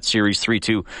leads that series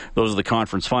 3-2. Those are the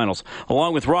conference finals.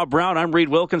 Along with Rob Brown, I'm Reed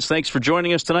Wilkins. Thanks for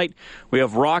joining us tonight. We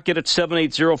have Rocket at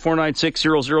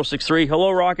 780-496-0063.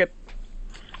 Hello, Rocket.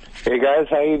 Hey, guys.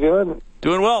 How you doing?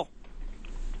 Doing well.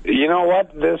 You know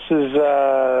what? This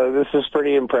is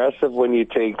pretty impressive when you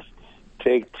take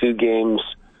 2 games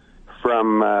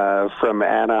from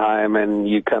Anaheim and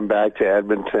you come back to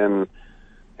Edmonton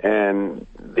and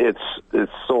it's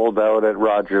sold out at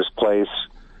Rogers Place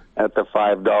at the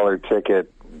 $5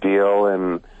 ticket deal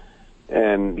and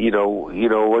you know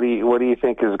what do you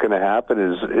think is going to happen?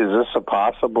 Is this a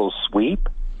possible sweep?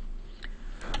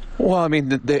 Well, I mean,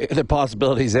 the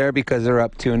possibility's there because they're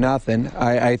up 2-0.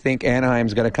 I think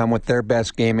Anaheim's going to come with their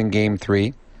best game in Game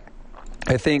 3.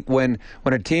 I think when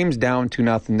a team's down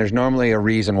 2-0, there's normally a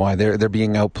reason why they're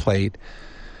being outplayed.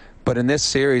 But in this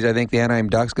series, I think the Anaheim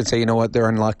Ducks could say, you know what, they're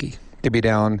unlucky to be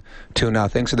down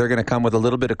 2-0. So they're going to come with a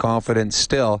little bit of confidence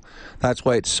still. That's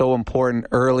why it's so important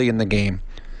early in the game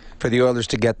for the Oilers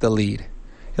to get the lead.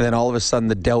 And then all of a sudden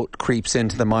the doubt creeps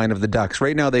into the mind of the Ducks.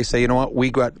 Right now they say, you know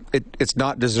what, it's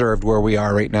not deserved where we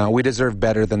are right now. We deserve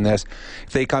better than this.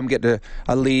 If they come get a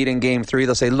lead in Game 3,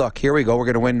 they'll say, look, here we go. We're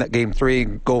going to win that Game 3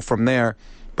 and go from there.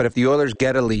 But if the Oilers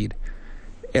get a lead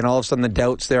and all of a sudden the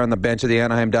doubt's there on the bench of the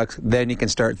Anaheim Ducks, then you can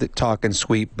start the talk and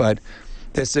sweep. But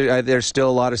there's still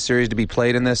a lot of series to be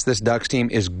played in this. This Ducks team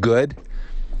is good.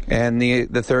 And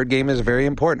the third game is very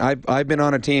important. I've been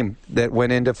on a team that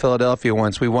went into Philadelphia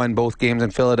once. We won both games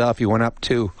in Philadelphia. Went up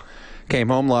 2. came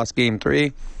home, lost game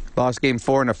 3, lost game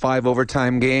 4 in a 5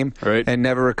 overtime game, and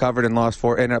never recovered and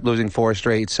ended up losing 4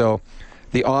 straight. So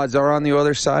the odds are on the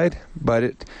Oilers' side,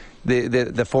 but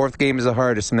the fourth game is the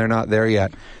hardest, and they're not there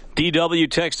yet. DW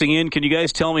texting in, can you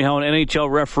guys tell me how an NHL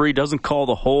referee doesn't call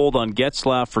the hold on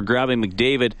Getzlaf for grabbing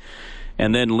McDavid,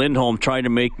 and then Lindholm trying to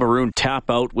make Maroon tap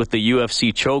out with the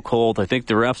UFC chokehold? I think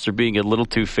the refs are being a little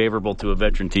too favorable to a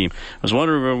veteran team. I was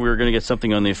wondering when we were going to get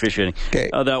something on the officiating.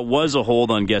 That was a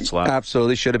hold on Getzlaf.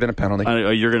 Absolutely, should have been a penalty.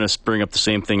 You're going to bring up the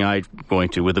same thing I'm going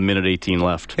to with a minute 18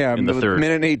 left in the third.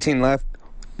 Minute 18 left.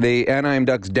 The Anaheim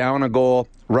Ducks down a goal,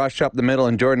 rush up the middle,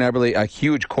 and Jordan Eberle, a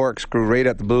huge corkscrew right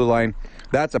at the blue line.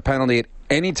 That's a penalty at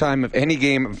any time of any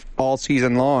game all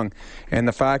season long. And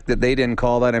the fact that they didn't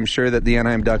call that, I'm sure that the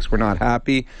Anaheim Ducks were not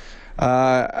happy.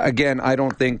 Again, I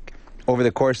don't think over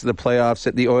the course of the playoffs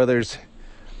that the Oilers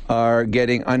are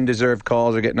getting undeserved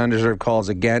calls or getting undeserved calls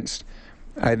against.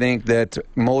 I think that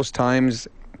most times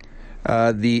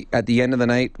at the end of the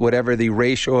night, whatever the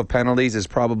ratio of penalties is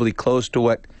probably close to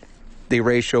what the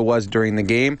ratio was during the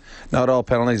game. Not all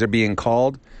penalties are being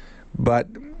called, but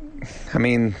I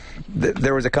mean,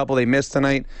 there was a couple they missed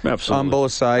tonight on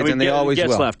both sides, and they always will.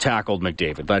 Getzlaf tackled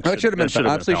McDavid. That should have been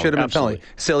absolutely should have been penalty.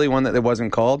 Silly one that it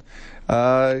wasn't called.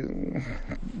 I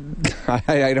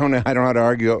don't know how to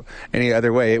argue any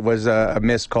other way. It was a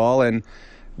missed call, and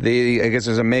I guess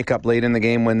there's a makeup late in the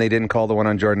game when they didn't call the one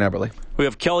on Jordan Eberle. We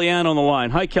have Kellyanne on the line.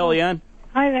 Hi, Kellyanne.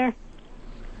 Hi there.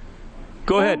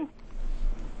 Go ahead.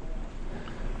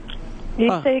 You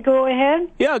say go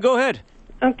ahead? Yeah, go ahead.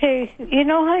 Okay, you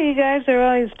know how you guys are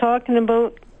always talking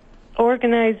about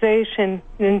organization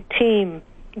and team,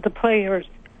 the players.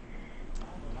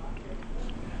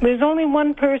 There's only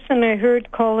one person I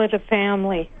heard call it a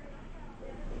family.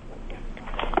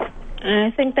 And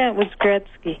I think that was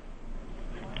Gretzky.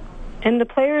 And the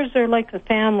players are like a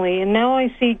family. And now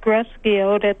I see Gretzky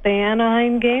out at the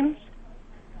Anaheim games.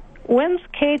 When's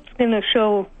Kate's going to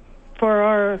show for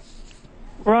our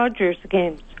Rogers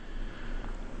games?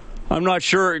 I'm not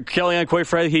sure, Kellyanne. Quite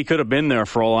frankly, he could have been there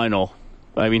for all I know.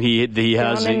 I mean, he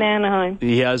has down in Anaheim.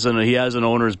 He has an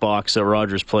owner's box at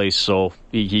Rogers Place, so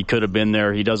he could have been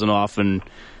there. He doesn't often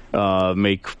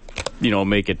make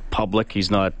it public. He's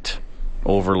not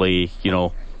overly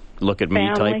look at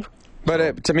me type.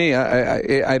 But to me,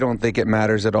 I don't think it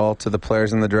matters at all to the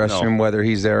players in the dressing room whether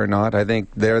he's there or not. I think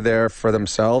they're there for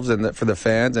themselves and for the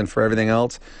fans and for everything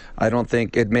else. I don't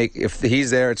think if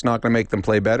he's there, it's not going to make them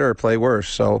play better or play worse.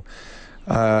 So,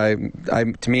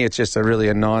 to me, it's just really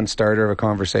a non-starter of a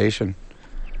conversation.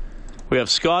 We have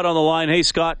Scott on the line. Hey,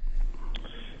 Scott.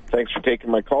 Thanks for taking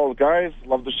my call, guys.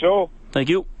 Love the show. Thank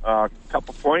you.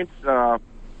 Couple points.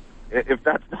 If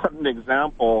that's not an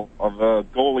example of a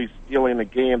goalie stealing a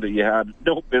game that you had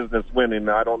no business winning,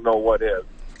 I don't know what is.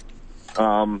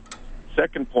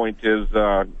 Second point is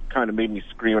kind of made me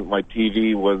scream at my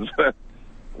TV was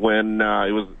when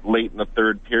it was late in the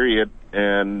third period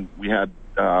and we had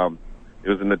it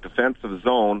was in the defensive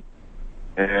zone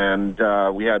and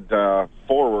we had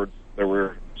forwards that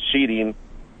were sheeting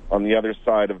on the other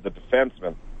side of the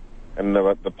defenseman. And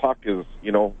the puck is,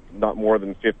 not more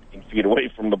than 15 feet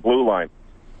away from the blue line.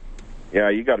 Yeah,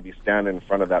 you got to be standing in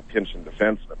front of that pinching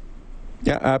defenseman.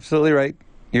 Yeah, absolutely right.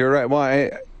 You're right.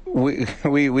 Well,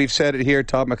 we've said it here.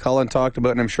 Todd McCullough talked about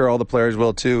it, and I'm sure all the players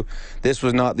will too. This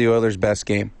was not the Oilers' best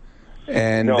game.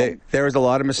 And there was a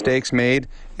lot of mistakes made,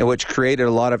 which created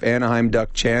a lot of Anaheim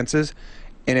Duck chances.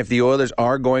 And if the Oilers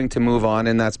are going to move on,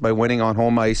 and that's by winning on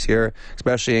home ice here,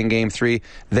 especially in Game 3,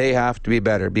 they have to be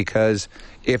better. Because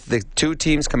if the two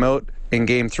teams come out in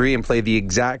Game 3 and play the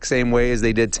exact same way as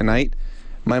they did tonight,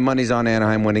 my money's on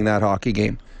Anaheim winning that hockey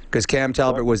game. Because Cam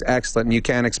Talbot was excellent, and you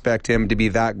can't expect him to be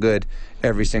that good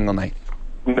every single night.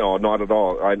 No, not at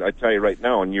all. I tell you right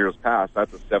now, in years past,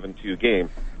 that's a 7-2 game.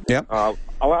 Yep. I'll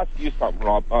ask you something,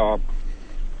 Rob.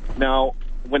 Now,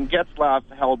 when Getzlaf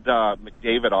held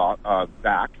McDavid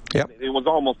back, it was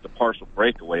almost a partial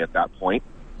breakaway at that point.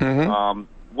 Mm-hmm.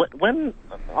 When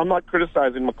I'm not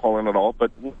criticizing McCullough at all,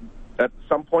 but at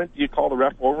some point, do you call the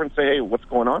ref over and say, "Hey, what's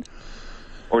going on?"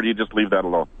 Or do you just leave that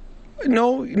alone?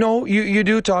 No, you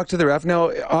do talk to the ref.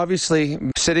 Now, obviously,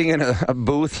 sitting in a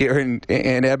booth here in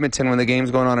Edmonton when the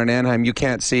game's going on in Anaheim, you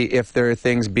can't see if there are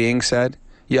things being said.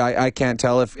 Yeah, I can't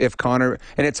tell if Connor,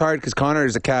 and it's hard because Connor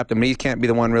is the captain, but he can't be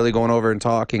the one really going over and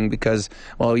talking because,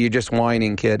 well, you're just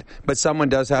whining, kid. But someone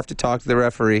does have to talk to the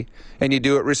referee, and you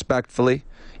do it respectfully.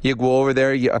 You go over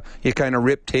there, you kind of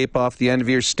rip tape off the end of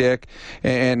your stick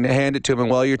and hand it to him. And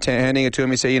while you're handing it to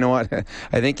him, you say, "You know what?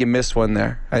 I think you missed one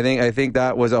there. I think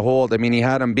that was a hold. I mean, he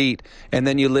had him beat." And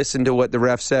then you listen to what the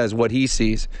ref says, what he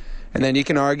sees, and then you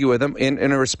can argue with him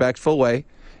in a respectful way.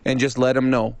 and just let them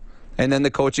know. And then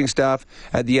the coaching staff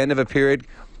at the end of a period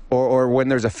or when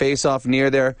there's a face-off near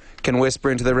there can whisper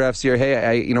into the ref's ear,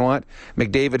 hey, you know what?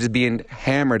 McDavid is being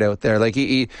hammered out there. Like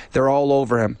they're all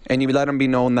over him, and you let him be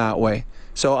known that way.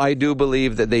 So I do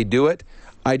believe that they do it.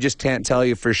 I just can't tell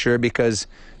you for sure because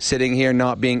sitting here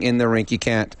not being in the rink, you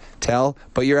can't tell.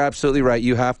 But you're absolutely right.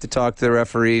 You have to talk to the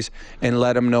referees and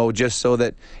let them know just so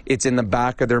that it's in the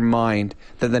back of their mind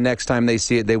that the next time they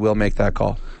see it, they will make that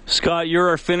call. Scott, you're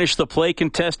our Finish the Play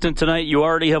contestant tonight. You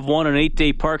already have won an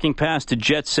 8-day parking pass to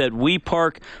Jet Set We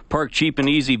Park. Park cheap and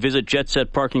easy. Visit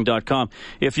jetsetparking.com.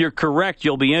 If you're correct,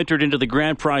 you'll be entered into the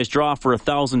grand prize draw for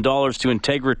 $1,000 to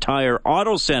Integra Tire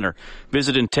Auto Center.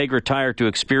 Visit Integra Tire to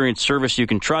experience service you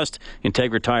can trust.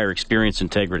 Integra Tire, experience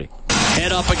integrity.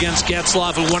 Head up against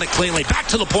Getzlaf, who won it cleanly. Back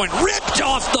to the point.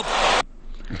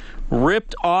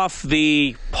 Ripped off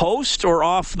the post or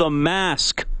off the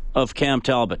mask of Cam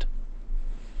Talbot?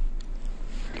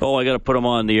 Oh, I got to put him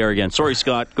on the air again. Sorry,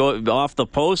 Scott. Go off the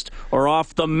post or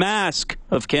off the mask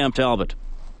of Cam Talbot?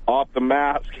 Off the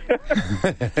mask.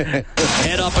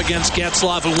 Head up against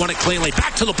Getzlaf, who won it cleanly.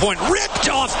 Back to the point. Ripped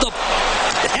off the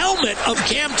helmet of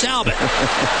Cam Talbot.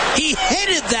 He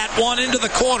headed that one into the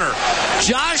corner.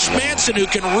 Josh Manson, who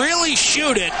can really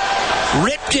shoot it,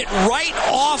 ripped it right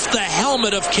off the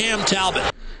helmet of Cam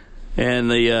Talbot.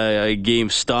 And the game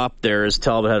stopped there as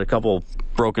Talbot had a couple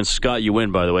broken. Scott, you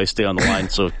win, by the way. Stay on the line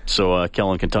so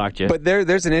Kellen can talk to you. But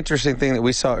there's an interesting thing that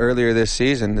we saw earlier this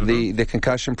season, the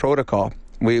concussion protocol.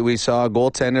 We saw a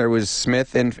goaltender, it was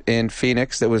Smith in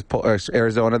Phoenix, that was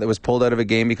Arizona, that was pulled out of a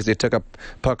game because they took a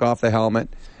puck off the helmet,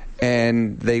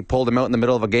 and they pulled him out in the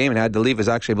middle of a game and had to leave. It was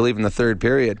actually, I believe, in the third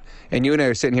period. And you and I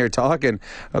are sitting here talking,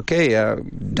 okay,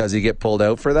 does he get pulled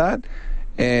out for that?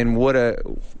 And what a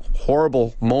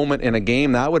horrible moment in a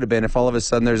game that would have been if all of a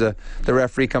sudden the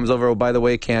referee comes over, oh, by the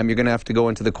way, Cam, you're going to have to go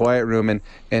into the quiet room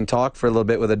and talk for a little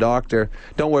bit with a doctor.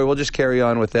 Don't worry, we'll just carry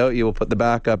on without you. We'll put the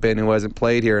backup in who hasn't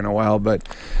played here in a while. But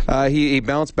he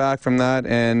bounced back from that,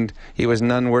 and he was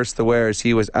none worse the wear, as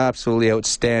he was absolutely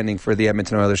outstanding for the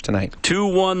Edmonton Oilers tonight.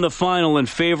 2-1 the final in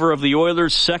favor of the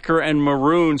Oilers. Sekera and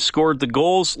Maroon scored the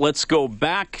goals. Let's go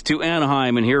back to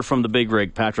Anaheim and hear from the big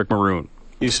rig, Patrick Maroon.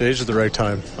 He staged at the right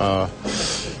time.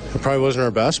 It probably wasn't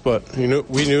our best, but we knew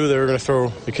they were going to throw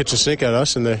the kitchen sink at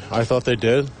us, and I thought they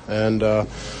did. And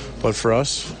but for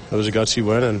us, it was a gutsy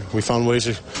win, and we found ways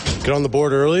to get on the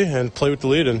board early and play with the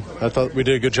lead. And I thought we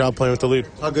did a good job playing with the lead.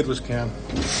 How good was Cam?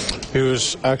 He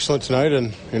was excellent tonight,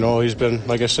 and he's been,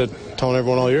 like I said, telling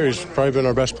everyone all year, he's probably been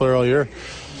our best player all year,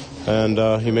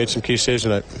 and he made some key saves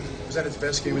tonight. Was that his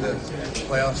best game of the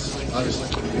playoffs, obviously?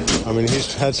 I mean,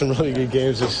 he's had some really good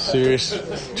games this series. 2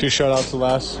 shutouts the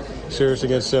last series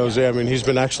against San Jose. I mean, he's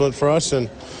been excellent for us, and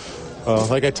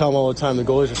like I tell him all the time, the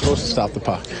goalies are supposed to stop the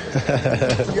puck.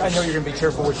 I know you're going to be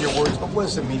careful with your words, but what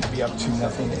does it mean to be up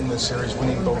 2-0 in this series,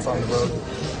 winning both on the road?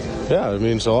 Yeah, it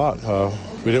means a lot.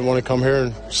 We didn't want to come here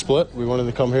and split. We wanted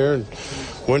to come here and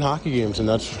win hockey games, and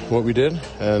that's what we did.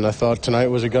 And I thought tonight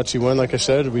was a gutsy win. Like I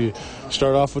said, we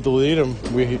started off with the lead, and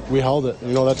we held it.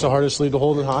 That's the hardest lead to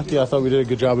hold in hockey. I thought we did a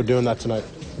good job of doing that tonight.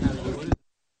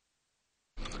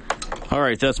 All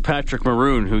right, that's Patrick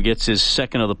Maroon, who gets his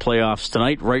second of the playoffs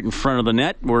tonight, right in front of the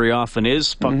net, where he often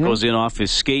is. Puck goes in off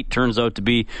his skate, turns out to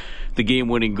be the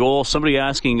game-winning goal. Somebody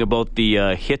asking about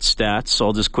the hit stats, so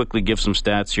I'll just quickly give some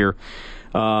stats here.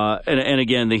 And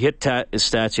again, the hit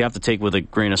stats you have to take with a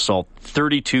grain of salt.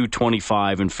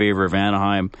 32-25 in favor of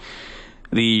Anaheim.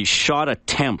 The shot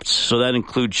attempts, so that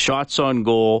includes shots on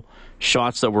goal,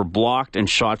 shots that were blocked, and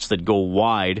shots that go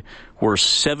wide, were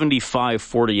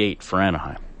 75-48 for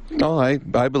Anaheim. Oh, I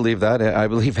believe that. I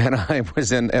believe Anaheim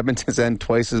was in Edmonton's end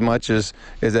twice as much as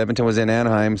Edmonton was in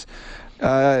Anaheim's.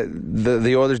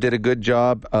 The Oilers did a good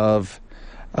job of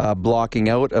blocking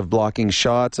out, of blocking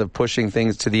shots, of pushing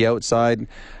things to the outside,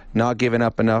 not giving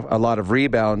up a lot of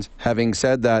rebounds. Having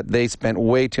said that, they spent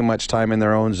way too much time in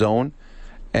their own zone,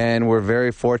 and we're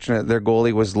very fortunate their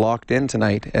goalie was locked in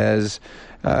tonight. As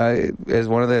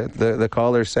one of the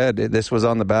callers said, this was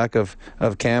on the back of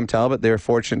Cam Talbot. They were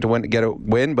fortunate to get a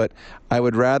win, but I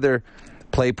would rather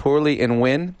play poorly and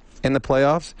win in the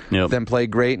playoffs than play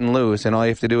great and lose. And all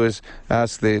you have to do is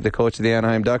ask the coach of the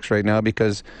Anaheim Ducks right now,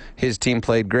 because his team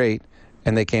played great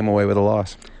and they came away with a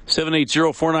loss.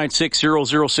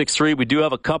 780-496-0063. We do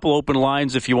have a couple open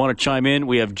lines if you want to chime in.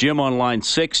 We have Jim on line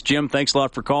 6. Jim, thanks a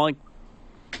lot for calling.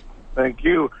 Thank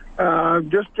you.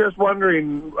 Just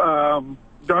wondering,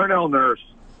 Darnell Nurse,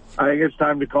 I think it's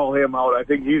time to call him out. I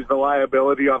think he's the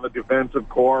liability on the defensive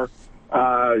core.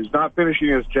 He's not finishing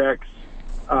his checks,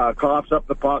 coughs up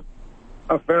the puck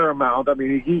a fair amount. I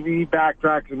mean, he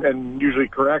backtracks and usually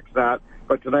corrects that.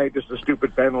 but tonight just a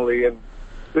stupid penalty. And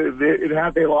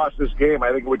had they lost this game,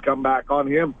 I think it would come back on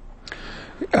him.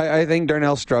 I think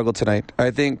Darnell struggled tonight.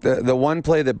 I think the one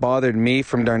play that bothered me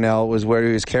from Darnell was where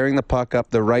he was carrying the puck up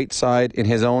the right side in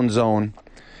his own zone.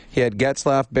 He had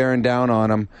Getzlaf bearing down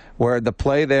on him, where the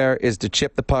play there is to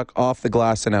chip the puck off the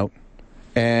glass and out.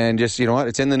 And just, you know what,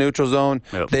 it's in the neutral zone.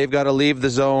 Yep. They've got to leave the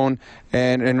zone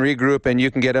and regroup, and you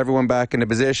can get everyone back into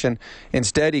position.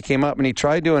 Instead, he came up and he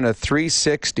tried doing a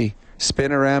 360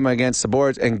 spinorama against the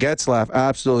boards, and Getzlaf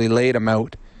absolutely laid him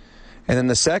out. And then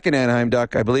the second Anaheim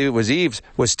Duck, I believe it was Eves,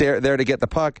 was there to get the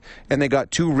puck, and they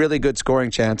got 2 really good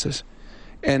scoring chances.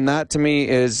 And that, to me,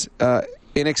 is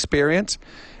inexperience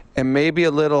and maybe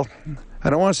a little, I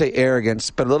don't want to say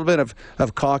arrogance, but a little bit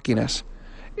of cockiness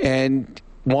and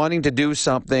wanting to do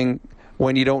something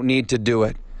when you don't need to do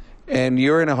it. And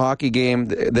you're in a hockey game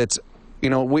that's, you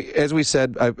know, as we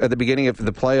said at the beginning of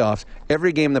the playoffs,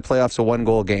 every game in the playoffs is a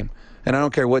 1-goal game. And I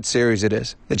don't care what series it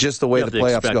is. It's just the way the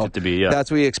playoffs go. It to be, yeah. That's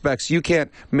what he expects. You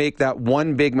can't make that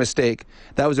one big mistake.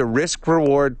 That was a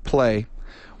risk-reward play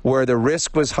where the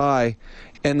risk was high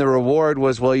and the reward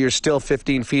was, well, you're still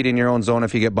 15 feet in your own zone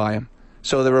if you get by him.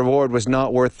 So the reward was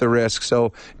not worth the risk.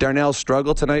 So Darnell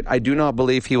struggled tonight. I do not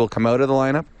believe he will come out of the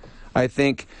lineup. I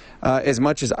think as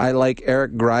much as I like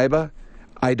Eric Gryba,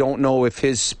 I don't know if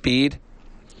his speed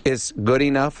is good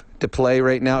enough to play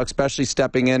right now, especially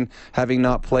stepping in, having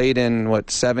not played in,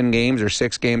 7 games or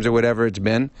 6 games or whatever it's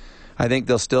been. I think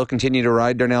they'll still continue to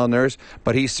ride Darnell Nurse,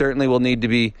 but he certainly will need to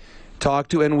be talked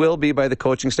to and will be by the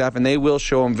coaching staff, and they will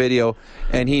show him video,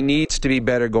 and he needs to be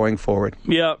better going forward.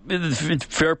 Yeah,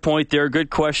 fair point there.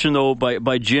 Good question, though,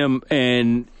 by Jim.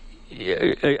 And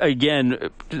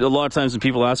again, a lot of times when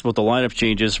people ask about the lineup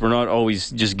changes, we're not always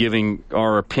just giving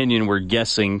our opinion. We're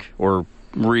guessing or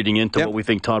reading into what we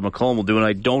think Todd McCollum will do, and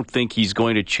I don't think he's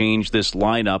going to change this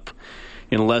lineup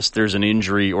unless there's an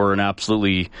injury or an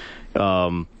absolutely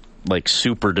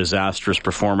super disastrous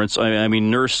performance. I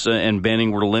mean, Nurse and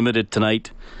Benning were limited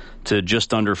tonight to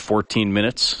just under 14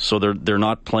 minutes, so they're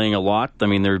not playing a lot. I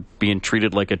mean, they're being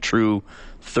treated like a true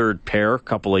third pair, a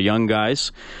couple of young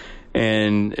guys.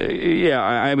 And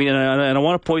I mean, and I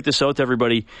want to point this out to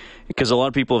everybody because a lot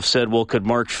of people have said, well, could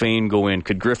Mark Fane go in?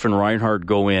 Could Griffin Reinhart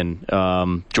go in?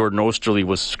 Jordan Osterley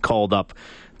was called up.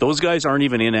 Those guys aren't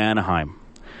even in Anaheim,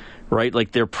 right?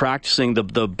 Like they're practicing.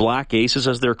 The Black Aces,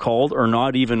 as they're called, are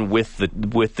not even with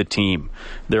the team.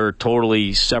 They're a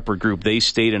totally separate group. They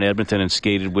stayed in Edmonton and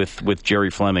skated with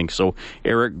Jerry Fleming. So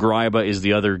Eric Gryba is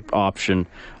the other option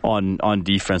on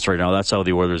defense right now. That's how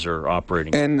the Oilers are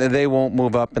operating. And they won't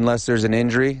move up unless there's an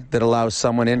injury that allows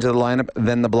someone into the lineup.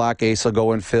 Then the Black Ace will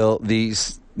go and fill the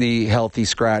healthy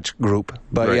scratch group.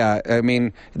 But right. Yeah, I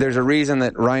mean, there's a reason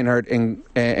that Reinhart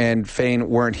and Fane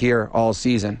weren't here all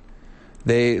season.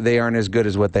 They aren't as good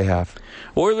as what they have.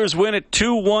 Oilers win at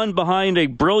 2-1 behind a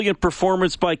brilliant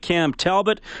performance by Cam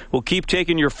Talbot. We'll keep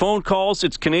taking your phone calls.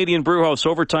 It's Canadian Brewhouse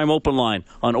Overtime Open Line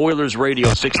on Oilers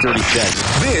Radio 630 CHED.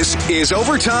 This is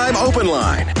Overtime Open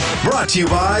Line, brought to you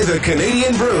by the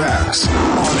Canadian Brewhouse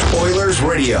on Oilers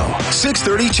Radio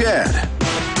 630 CHED.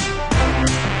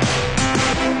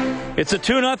 It's a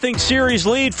 2-0 series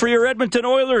lead for your Edmonton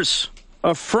Oilers.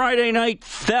 A Friday night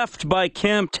theft by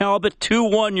Cam Talbot,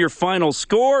 2-1 your final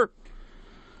score.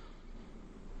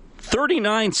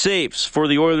 39 saves for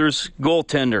the Oilers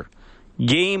goaltender.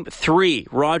 Game 3,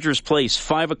 Rogers Place,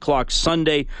 5 o'clock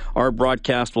Sunday. Our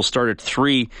broadcast will start at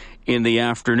 3 in the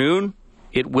afternoon.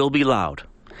 It will be loud.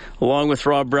 Along with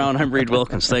Rob Brown, I'm Reed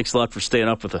Wilkins. Thanks a lot for staying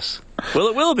up with us. Well,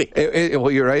 it will be.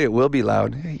 Well, you're right. It will be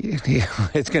loud.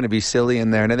 It's going to be silly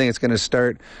in there. And I think it's going to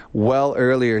start well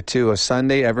earlier, too. A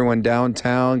Sunday, everyone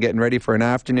downtown getting ready for an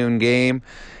afternoon game.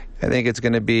 I think it's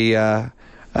going to be a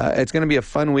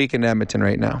fun week in Edmonton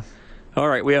right now. All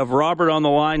right. We have Robert on the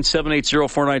line,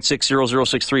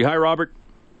 780-496-0063. Hi, Robert.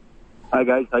 Hi,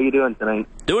 guys. How you doing tonight?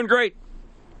 Doing great.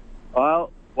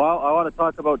 Well, I want to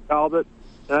talk about Talbot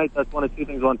tonight. That's one of 2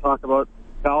 things I want to talk about.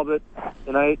 Talbot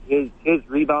tonight, his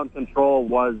rebound control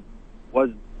was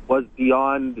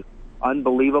beyond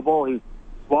unbelievable. He's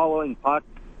swallowing pucks,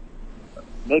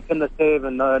 making the save,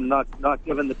 and not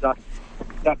giving the Ducks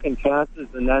second chances.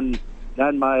 And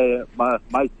then my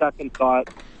second thought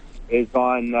is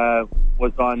my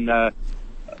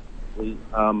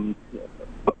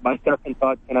second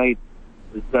thought tonight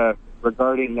is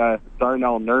regarding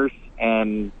Darnell Nurse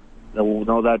and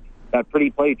that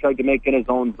pretty play he tried to make in his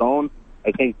own zone.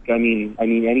 I mean,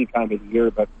 any time of the year,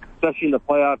 but especially in the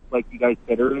playoffs, like you guys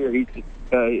said earlier, he's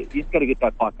got to get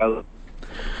that puck out.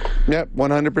 Yep,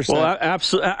 100%. Well,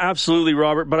 absolutely,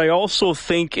 Robert. But I also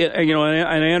think, and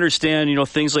I understand,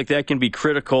 things like that can be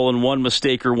critical, and one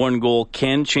mistake or one goal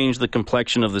can change the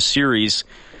complexion of the series.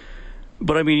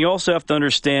 But, I mean, you also have to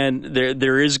understand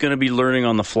there is going to be learning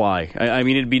on the fly. I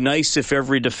mean, it'd be nice if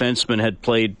every defenseman had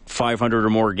played 500 or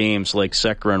more games like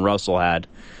Sekera and Russell had.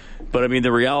 But, I mean,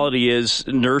 the reality is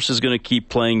Nurse is going to keep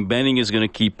playing. Benning is going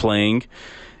to keep playing.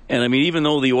 And, I mean, even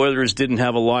though the Oilers didn't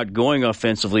have a lot going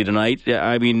offensively tonight,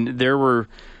 I mean, there were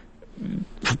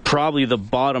probably the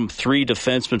bottom three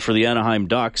defensemen for the Anaheim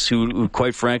Ducks who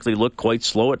quite frankly, looked quite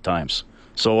slow at times.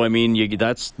 So, I mean,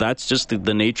 that's just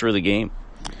the nature of the game.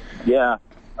 Yeah,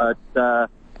 but I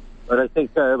think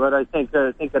another thing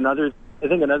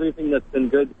that's been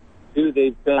good too.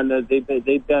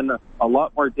 They've been a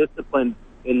lot more disciplined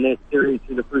in this series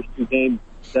through the first two games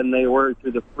than they were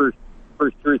through the first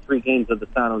 2 or 3 games of the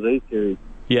San Jose series.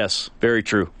 Yes, very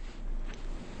true.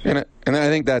 And I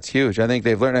think that's huge. I think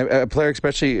they've learned a player,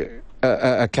 especially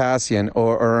a Cassian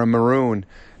or a Maroon,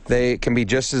 they can be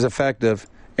just as effective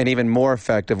and even more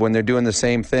effective when they're doing the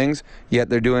same things, yet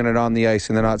they're doing it on the ice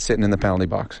and they're not sitting in the penalty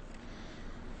box.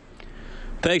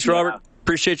 Thanks, Robert.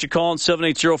 Appreciate you calling.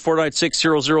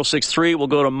 780-496-0063. We'll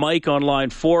go to Mike on line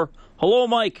 4. Hello,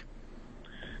 Mike.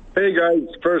 Hey, guys.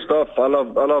 First off, I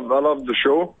love the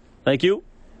show. Thank you.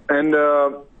 And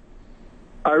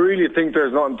I really think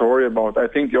there's nothing to worry about. I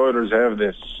think the Oilers have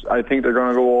this. I think they're going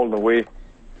to go all the way.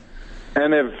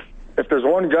 And if there's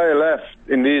one guy left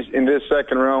in this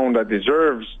second round that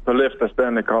deserves to lift the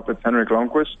Stanley Cup, it's Henrik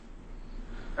Lundqvist.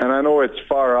 And I know it's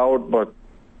far out, but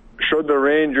should the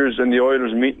Rangers and the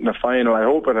Oilers meet in the final, I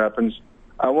hope it happens.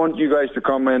 I want you guys to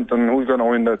comment on who's going to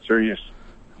win that series.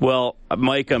 Well,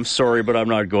 Mike, I'm sorry, but I'm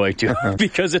not going to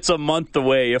because it's a month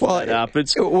away if that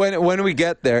happens. When we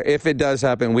get there, if it does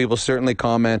happen, we will certainly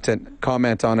comment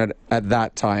on it at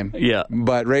that time. Yeah.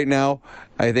 But right now,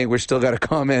 I think we're still got to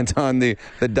comment on the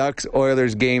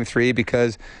Ducks-Oilers Game 3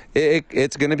 because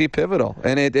it's going to be pivotal.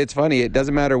 And it's funny. It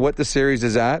doesn't matter what the series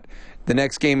is at. The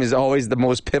next game is always the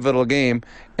most pivotal game,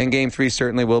 and Game 3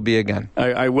 certainly will be again.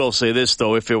 I will say this,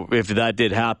 though. If that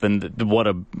did happen, what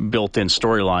a built-in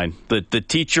storyline. The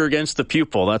teacher against the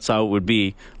pupil, that's how it would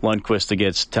be, Lundqvist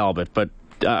against Talbot. But,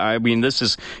 I mean, this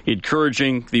is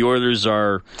encouraging. The Oilers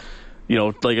are,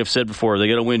 like I've said before, they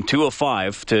got to win 2 of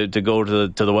 5 to go to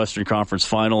the Western Conference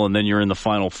Final, and then you're in the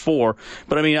Final 4.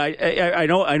 But, I mean, I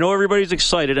know everybody's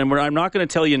excited, and I'm not going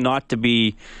to tell you not to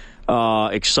be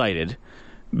excited,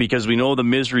 because we know the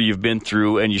misery you've been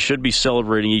through, and you should be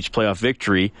celebrating each playoff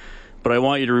victory. But I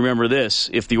want you to remember this.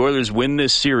 If the Oilers win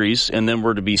this series and then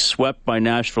were to be swept by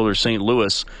Nashville or St.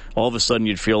 Louis, all of a sudden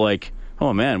you'd feel like,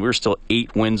 oh, man, we're still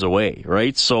 8 wins away,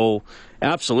 right? So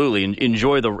absolutely,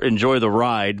 enjoy the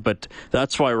ride. But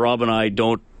that's why Rob and I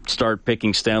don't start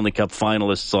picking Stanley Cup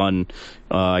finalists on,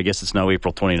 I guess it's now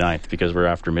April 29th, because we're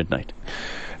after midnight.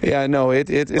 Yeah, no,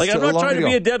 it's like I'm not trying to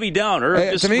be a Debbie Downer.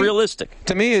 It's realistic.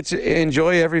 To me, it's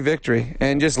enjoy every victory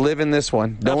and just live in this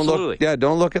one. Don't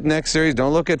look at next series.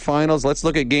 Don't look at finals. Let's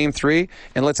look at Game 3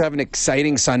 and let's have an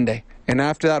exciting Sunday. And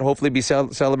after that, hopefully be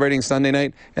celebrating Sunday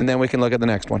night, and then we can look at the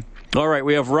next one. All right,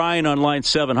 we have Ryan on line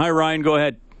 7. Hi, Ryan. Go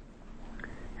ahead.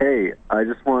 Hey, I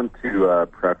just want to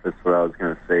preface what I was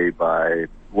going to say by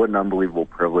what an unbelievable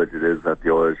privilege it is that the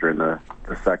Oilers are in the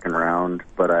second round.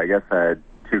 But I guess I had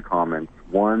 2 comments.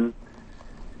 One,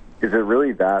 is it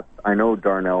really that? I know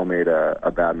Darnell made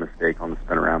a bad mistake on the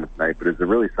spin around tonight, but is it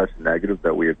really such a negative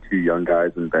that we have 2 young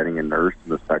guys in Benning and Nurse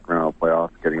in the second round of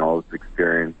playoffs getting all this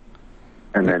experience?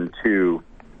 And then 2,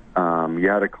 you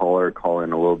had a caller call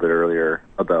in a little bit earlier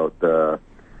about the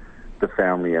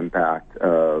family impact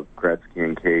of Gretzky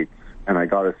and Cates. And I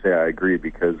got to say I agree,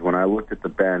 because when I looked at the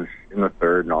bench in the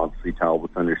third, and obviously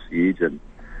Talbot's under siege, and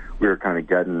we were kind of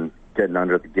getting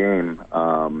under the game,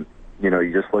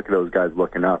 you just look at those guys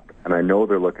looking up, and I know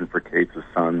they're looking for Cates'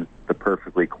 son, the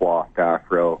perfectly coiffed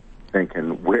afro,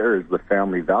 thinking, where is the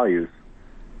family values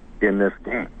in this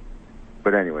game?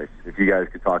 But anyways, if you guys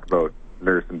could talk about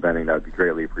Nurse and Benning, that would be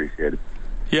greatly appreciated.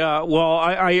 Yeah, well,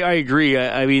 I agree.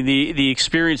 I mean, the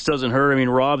experience doesn't hurt. I mean,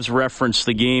 Rob's referenced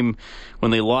the game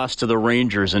when they lost to the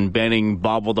Rangers and Benning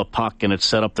bobbled a puck and it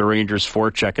set up the Rangers'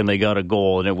 forecheck and they got a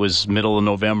goal, and it was middle of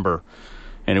November.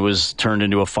 And it was turned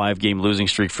into a 5-game losing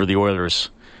streak for the Oilers.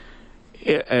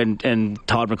 And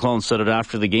Todd McLellan said it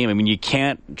after the game. I mean, you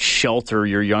can't shelter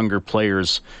your younger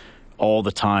players all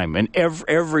the time. And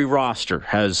every roster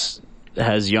has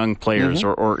young players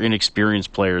or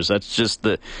inexperienced players. That's just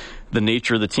the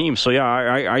nature of the team. So, yeah,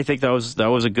 I think that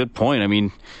was a good point. I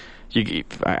mean,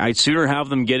 I'd sooner have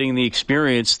them getting the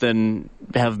experience than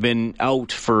have been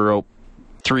out for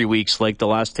 3 weeks like the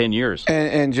last 10 years.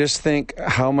 And just think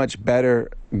how much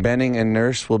better Benning and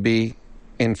Nurse will be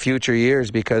in future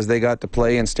years because they got to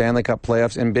play in Stanley Cup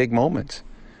playoffs in big moments.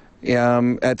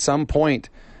 At some point,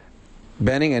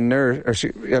 Benning and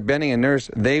Nurse,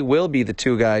 they will be the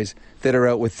two guys that are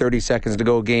out with 30 seconds to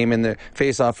go, game in the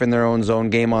face-off in their own zone,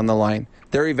 game on the line.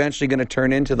 They're eventually going to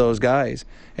turn into those guys,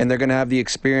 and they're going to have the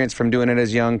experience from doing it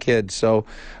as young kids. So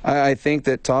I think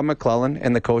that Todd McLellan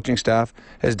and the coaching staff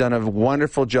has done a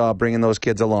wonderful job bringing those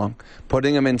kids along,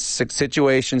 putting them in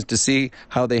situations to see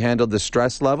how they handled the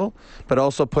stress level, but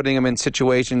also putting them in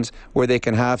situations where they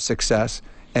can have success.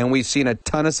 And we've seen a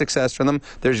ton of success from them.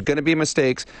 There's going to be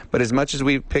mistakes, but as much as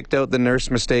we picked out the Nurse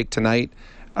mistake tonight,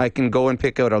 I can go and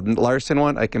pick out a Larson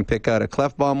one, I can pick out a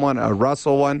Clefbaum one, a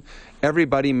Russell one.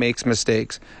 Everybody makes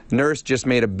mistakes. Nurse just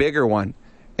made a bigger one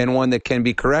and one that can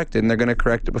be corrected, and they're going to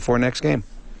correct it before next game.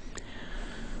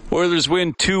 Oilers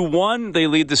win 2-1. They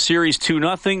lead the series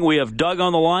 2-0. We have Doug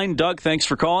on the line. Doug, thanks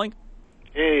for calling.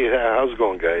 Hey, how's it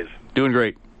going, guys? Doing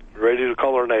great. Ready to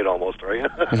call our night almost, are you?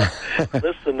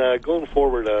 Listen, going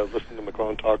forward, listening to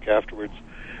McLellan talk afterwards,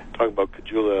 talking about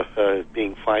Caggiula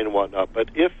being fine and whatnot, but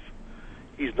if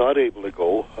he's not able to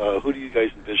go, who do you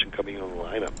guys envision coming in the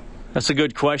lineup? That's a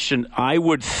good question. I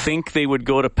would think they would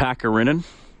go to Pakarinen.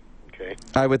 Okay.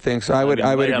 I would think so. I would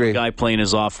agree. Have a guy playing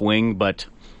his off wing, but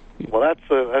well,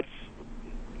 that's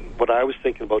what I was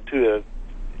thinking about too.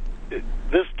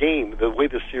 This game, the way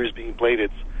this series is being played,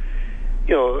 it's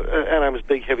and I'm a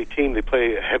big heavy team. They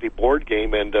play a heavy board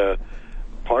game, and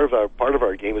part of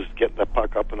our game is getting the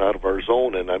puck up and out of our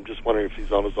zone. And I'm just wondering if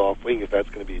he's on his off wing, if that's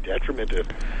going to be a detriment.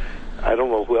 I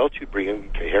don't know who else you'd bring in,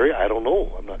 Harry. I don't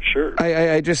know. I'm not sure.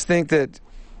 I just think that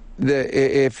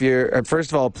if you're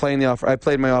first of all playing the off, I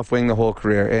played my off wing the whole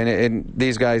career, and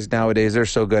these guys nowadays they're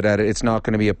so good at it. It's not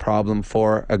going to be a problem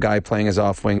for a guy playing his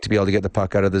off wing to be able to get the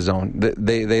puck out of the zone.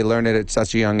 They learn it at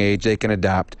such a young age. They can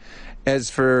adapt.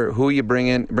 As for who you bringing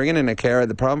in Akara,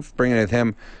 the problem for bringing in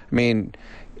him, I mean,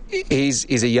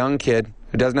 he's a young kid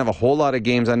who doesn't have a whole lot of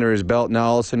games under his belt. Now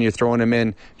all of a sudden you're throwing him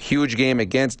in, huge game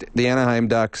against the Anaheim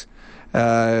Ducks,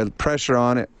 pressure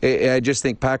on it. I just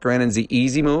think Pakarinen's the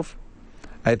easy move.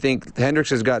 I think Hendricks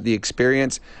has got the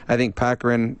experience. I think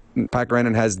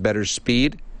Pakarinen has better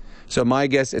speed. So my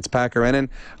guess, it's Pakarinen.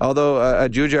 Although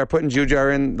putting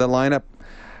Jujar in the lineup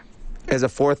as a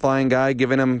fourth-line guy,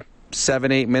 giving him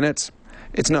 7-8 minutes,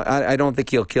 it's not. I don't think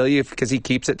he'll kill you because he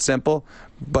keeps it simple.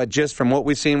 But just from what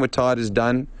we've seen what Todd has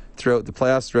done throughout the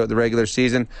playoffs, throughout the regular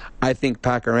season, I think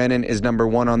Pakarinen is number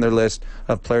one on their list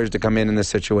of players to come in this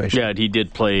situation. Yeah, he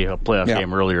did play a playoff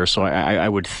game earlier, so I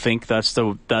would think that's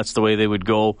the way they would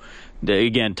go.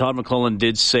 Again, Todd McLellan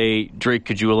did say Drake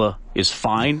Caggiula is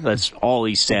fine. That's all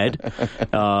he said,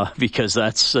 because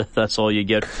that's all you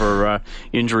get for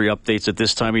injury updates at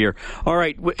this time of year. All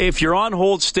right, if you're on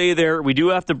hold, stay there. We do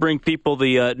have to bring people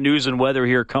the news and weather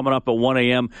here coming up at 1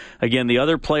 a.m. Again, the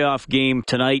other playoff game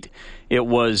tonight, it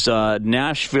was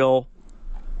Nashville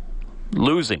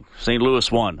losing. St.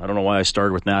 Louis won. I don't know why I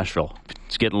started with Nashville.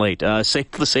 It's getting late.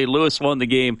 St. Louis won the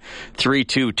game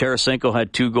 3-2. Tarasenko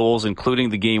had 2 goals, including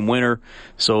the game winner.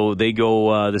 So they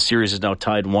go. The series is now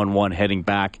tied 1-1, heading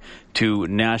back to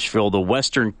Nashville.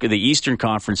 The Eastern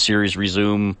Conference series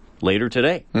resume later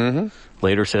today. Mm-hmm.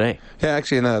 Later today. Yeah,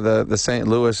 actually, in the St.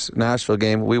 Louis-Nashville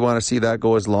game, we want to see that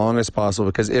go as long as possible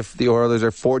because if the Oilers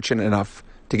are fortunate enough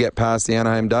to get past the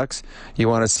Anaheim Ducks, you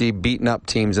want to see beaten up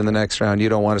teams in the next round. You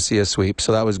don't want to see a sweep.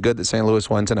 So that was good that St. Louis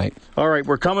won tonight. All right,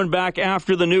 we're coming back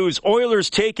after the news. Oilers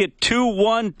take it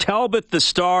 2-1. Talbot the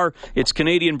star. It's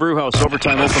Canadian Brewhouse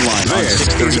Overtime Open Line.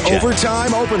 This is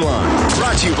Overtime Open Line,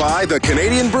 brought to you by the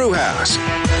Canadian Brewhouse.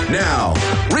 Now,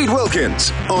 Reed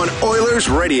Wilkins on Oilers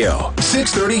Radio,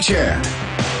 630 CHED.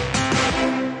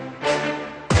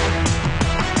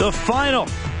 The final.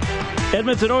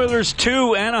 Edmonton Oilers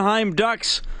 2, Anaheim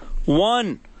Ducks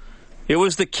 1. It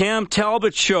was the Cam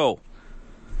Talbot show.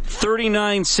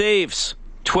 39 saves,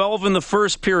 12 in the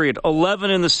first period, 11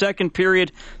 in the second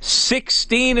period,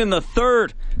 16 in the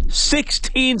third.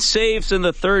 16 saves in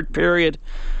the third period.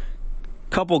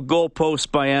 Couple goal posts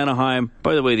by Anaheim.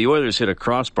 By the way, the Oilers hit a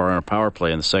crossbar on a power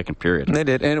play in the second period. They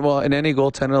did. And any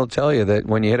goaltender will tell you that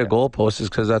when you hit a goal post, it's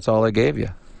because that's all they gave you.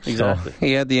 Exactly. So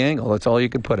he had the angle. That's all you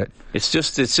could put it. It's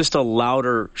just a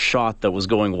louder shot that was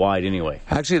going wide anyway.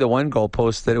 Actually, the one goal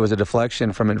post that it was a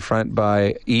deflection from in front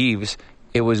by Eves,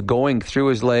 it was going through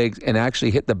his legs and actually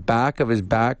hit the back of his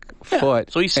back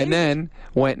foot, and then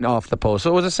went off the post. So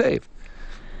it was a save.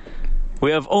 We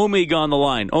have Omig on the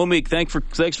line. Omig, thanks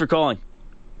for calling.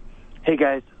 Hey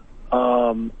guys,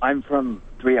 I'm from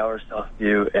 3 hours south of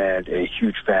you and a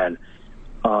huge fan.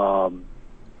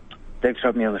 Thanks for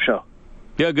having me on the show.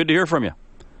 Yeah, good to hear from you.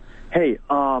 Hey,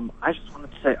 I just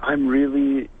wanted to say I'm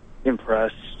really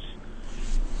impressed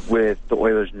with the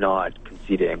Oilers not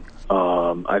conceding.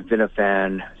 I've been a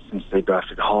fan since they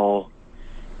drafted Hall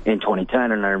in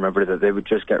 2010, and I remember that they would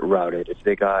just get routed. If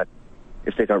they got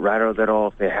rattled at all,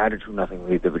 if they had a 2-0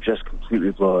 lead, they would just completely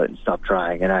blow it and stop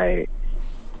trying. And I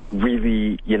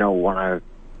really, want to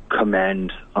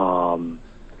commend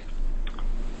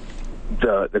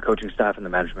the coaching staff and the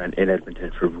management in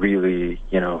Edmonton for really,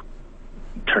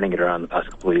 turning it around the past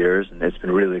couple of years, and it's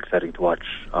been really exciting to watch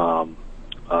Oilers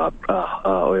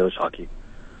hockey.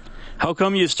 How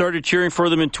come you started cheering for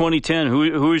them in 2010?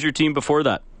 Who was your team before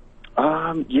that?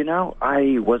 I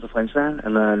was a Flames fan,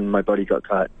 and then my buddy got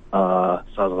cut. So I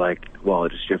was like, well, I'll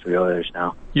just cheer for the Oilers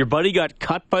now. Your buddy got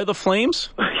cut by the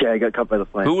Flames? Yeah, he got cut by the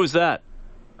Flames. Who was that?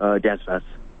 Dan Spence.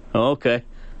 Oh, okay.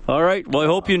 All right. Well, I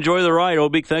hope you enjoy the ride,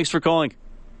 Obik. Thanks for calling.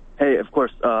 Hey, of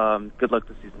course. Good luck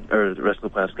this season, or the rest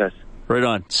of the playoffs, guys. Right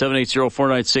on.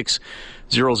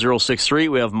 780-496-0063.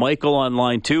 We have Michael on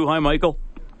line 2. Hi, Michael.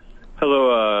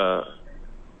 Hello.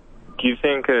 Do you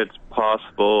think it's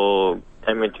possible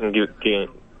Edmonton get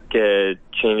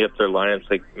change up their lineups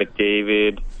like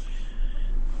McDavid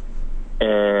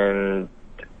and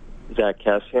Zach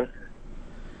Kassian?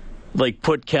 Like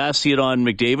put Kassian on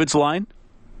McDavid's line?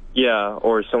 Yeah,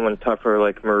 or someone tougher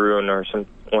like Maroon or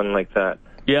someone like that.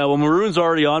 Yeah, well, Maroon's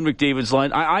already on McDavid's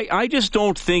line. I just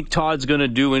don't think Todd's going to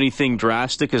do anything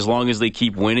drastic as long as they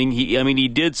keep winning. He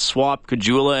did swap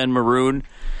Caggiula and Maroon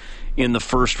in the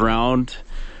first round,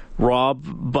 Rob,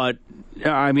 but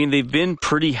they've been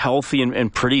pretty healthy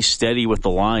and pretty steady with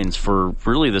the lines for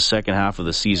really the second half of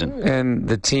the season. And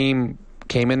the team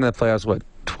came into the playoffs,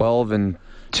 12-2?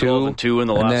 12-2 in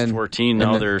the last 14.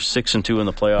 Now they're 6-2 in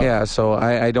the playoffs. Yeah, so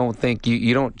I don't think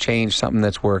you don't change something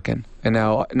that's working. And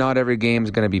now, not every game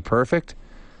is going to be perfect,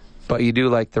 but you do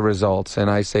like the results.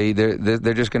 And I say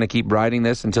they're just going to keep riding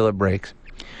this until it breaks.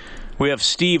 We have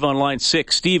Steve on line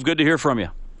 6. Steve, good to hear from you.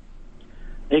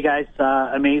 Hey, guys.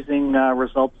 Amazing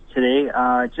results today.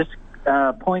 Just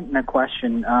a point and a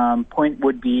question. Point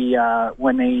would be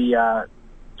when they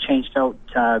changed out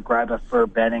Greiba for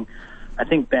Benning. I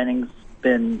think Benning's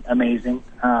been amazing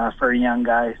for a young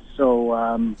guy.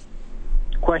 So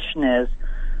question is,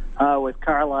 with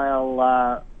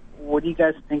Carlisle, what do you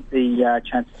guys think the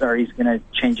chances are he's going to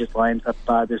change his lines up?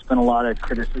 There's been a lot of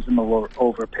criticism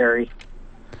over Perry.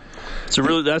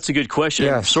 So that's a good question.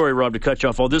 Yes. Sorry, Rob, to cut you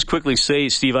off. I'll just quickly say,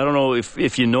 Steve, I don't know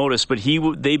if you noticed, but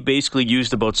they basically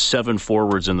used about 7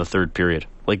 forwards in the third period.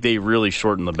 Like, they really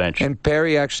shortened the bench. And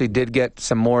Perry actually did get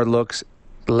some more looks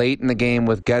late in the game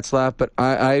with Getzlaf, but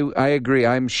I agree.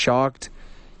 I'm shocked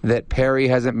that Perry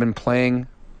hasn't been playing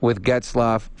with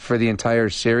Getzlaf for the entire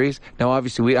series. Now,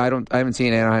 obviously, I haven't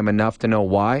seen Anaheim enough to know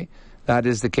why that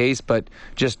is the case, but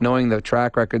just knowing the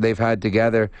track record they've had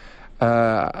together,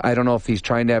 I don't know if he's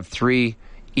trying to have 3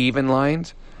 even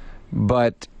lines,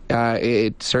 but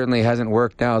it certainly hasn't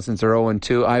worked now since they're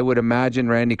 0-2. I would imagine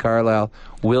Randy Carlisle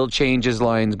will change his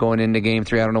lines going into Game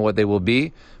 3. I don't know what they will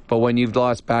be, but when you've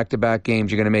lost back-to-back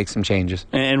games, you're going to make some changes.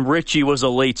 And Richie was a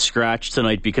late scratch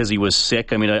tonight because he was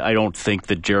sick. I don't think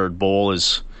that Jared Bowl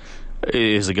is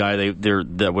a guy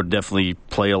that would definitely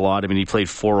play a lot. He played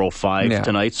 4:05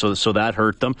 tonight, so that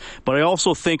hurt them. But I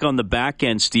also think on the back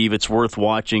end, Steve, it's worth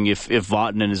watching if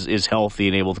Vatanen is healthy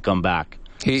and able to come back.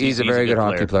 He's a very good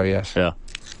hockey player, yes. Yeah.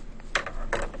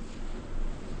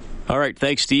 All right,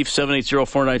 thanks, Steve.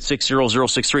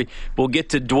 780-496-0063. We'll get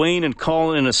to Dwayne and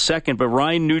Colin in a second, but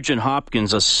Ryan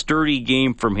Nugent-Hopkins, a sturdy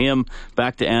game from him.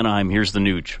 Back to Anaheim. Here's the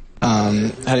Nuge.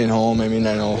 Heading home, I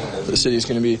know the city's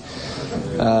going to be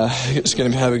it's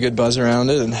going to have a good buzz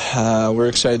around it, and we're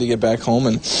excited to get back home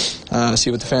and see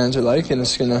what the fans are like, and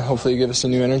it's going to hopefully give us a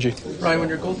new energy. Ryan, when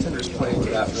your goaltender's playing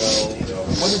that well,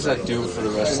 what does that do for the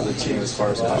rest of the team as far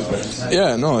as confidence?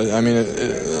 Yeah, no,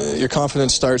 your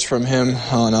confidence starts from him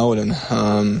on out, and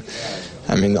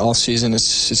all season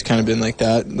it's kind of been like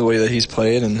that, the way that he's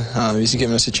played, and he's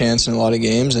given us a chance in a lot of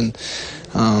games, and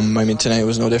tonight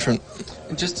was no different.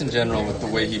 And just in general, with the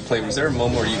way he played, was there a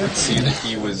moment where you could see that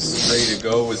he was ready to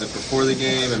go? Was it before the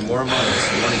game and warm-up,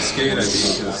 when he skated?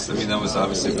 That was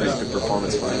obviously a pretty good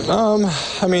performance by him.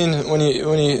 When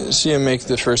you see him make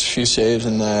the first few saves,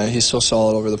 and he's so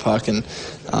solid over the puck, and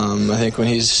I think when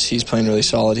he's playing really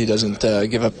solid, he doesn't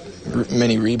give up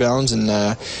many rebounds, and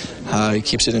he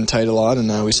keeps it in tight a lot,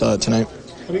 and we saw it tonight.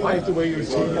 How do you like the way your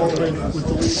team played with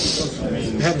the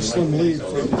lead? You had a slim lead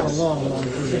for a long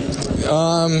period.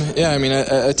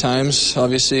 At times,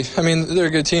 obviously. They're a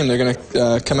good team. They're going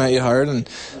to come at you hard, and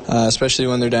especially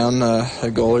when they're down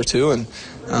a goal or two. And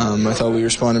I thought we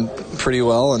responded pretty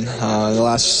well. And the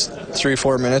last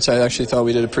 3-4 minutes, I actually thought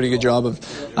we did a pretty good job of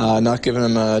not giving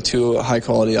them too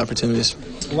high-quality opportunities.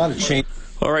 A lot of change.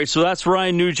 All right, so that's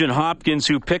Ryan Nugent-Hopkins,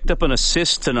 who picked up an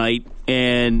assist tonight.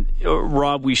 And,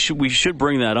 Rob, we should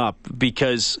bring that up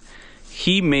because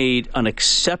he made an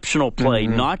exceptional play,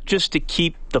 not just to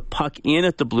keep the puck in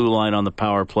at the blue line on the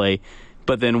power play,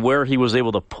 but then where he was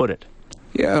able to put it.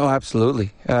 Yeah,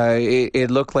 absolutely.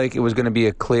 It looked like it was going to be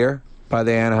a clear by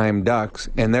the Anaheim Ducks,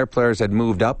 and their players had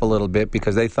moved up a little bit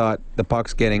because they thought the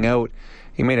puck's getting out.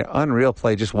 He made an unreal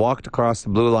play, just walked across the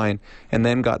blue line, and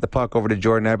then got the puck over to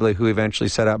Jordan Eberle, who eventually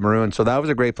set up Maroon. So that was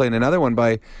a great play. And another one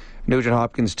by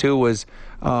Nugent-Hopkins, too, was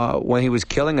when he was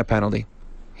killing a penalty.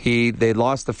 They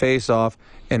lost the face-off,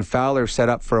 and Fowler set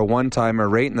up for a one-timer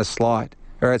right in the slot,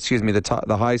 or excuse me,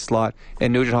 the high slot,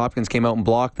 and Nugent-Hopkins came out and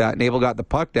blocked that, and Abel got the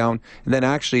puck down, and then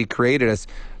actually created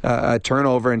a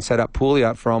turnover and set up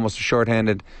Pouliot for almost a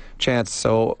shorthanded chance.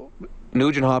 So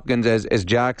Nugent-Hopkins, as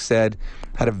Jack said,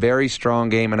 had a very strong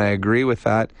game, and I agree with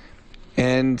that.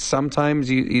 And sometimes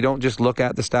you don't just look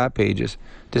at the stat pages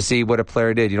to see what a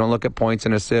player did. You don't look at points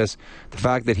and assists. The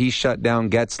fact that he shut down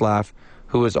Getzlaf,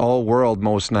 who was all-world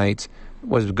most nights,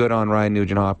 was good on Ryan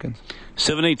Nugent-Hopkins.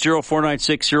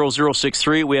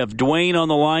 780-496-0063. We have Dwayne on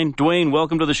the line. Dwayne,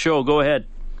 welcome to the show. Go ahead.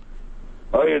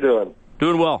 How you doing?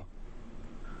 Doing well.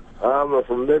 I'm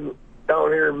from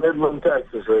down here in Midland,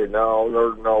 Texas right now,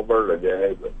 northern Alberta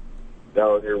guy, but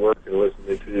down here working,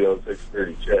 listening to you on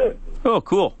 630 Chat. Oh,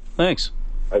 cool. Thanks.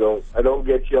 I don't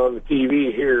get you on the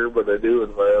TV here, but I do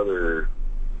in my other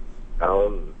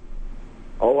town.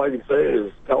 All I can say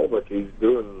is Talbot, he's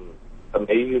doing an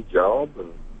amazing job,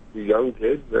 and the young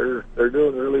kids, they're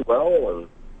doing really well,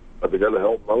 but they got to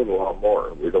help them out a lot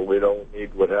more. We don't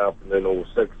need what happened in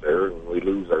 06 there, and we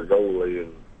lose our goalie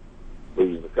and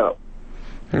lose the cup.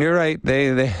 You're right.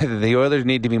 The Oilers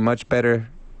need to be much better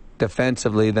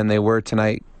defensively than they were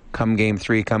tonight, come Game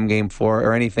 3, come Game 4,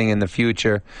 or anything in the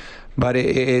future. But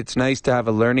it's nice to have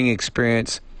a learning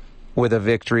experience with a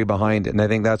victory behind it, and I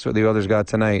think that's what the Oilers got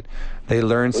tonight. They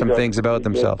learned some things about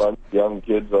themselves. Young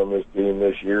kids on this team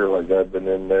this year, like I've been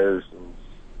in there since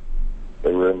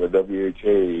they were in the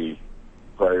WHA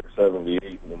prior to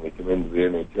 78 when they come into the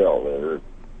NHL.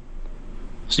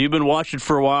 So you've been watching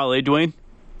for a while, eh, Dwayne?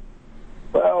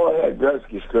 Well, I had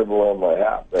Gretzky scribble on my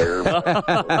hat there.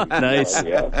 Nice.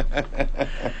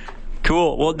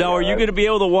 Cool. Well, now, are you going to be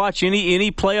able to watch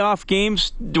any playoff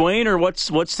games, Dwayne, or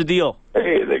what's the deal?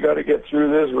 Hey, they got to get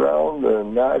through this round,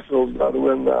 and Nashville's got to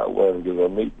win that one because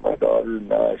I'm meeting my daughter in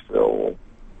Nashville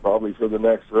probably for the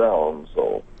next round.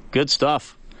 So good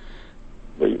stuff.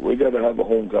 We got to have a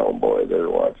hometown boy there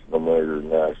watching them later in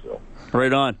Nashville.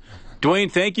 Right on.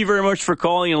 Dwayne, thank you very much for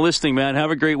calling and listening, man.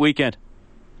 Have a great weekend.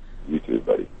 You too,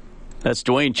 buddy. That's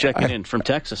Dwayne checking in from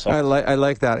Texas. I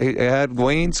like that. I had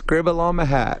Dwayne scribble on my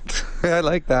hat. I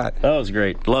like that. That was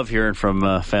great. Love hearing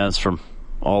from fans from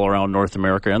all around North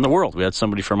America and the world. We had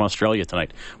somebody from Australia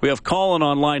tonight. We have Colin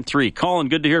on line 3. Colin,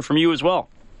 good to hear from you as well.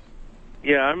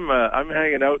 Yeah, I'm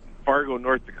hanging out in Fargo,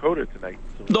 North Dakota tonight.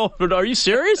 So. No, are you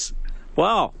serious?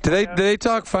 Wow. Do they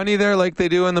talk funny there like they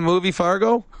do in the movie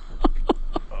Fargo?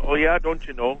 Oh yeah, don't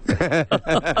you know?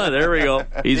 There we go.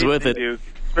 He's with it. Do.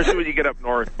 Especially when you get up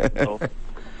north. So.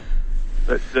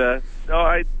 But no,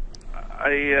 I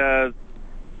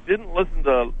didn't listen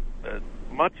to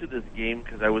much of this game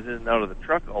because I was in and out of the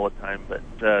truck all the time. But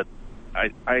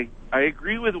I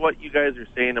agree with what you guys are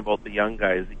saying about the young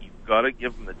guys, that you've got to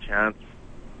give them the chance,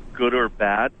 good or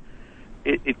bad.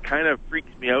 It kind of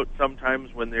freaks me out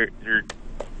sometimes when they're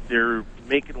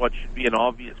making what should be an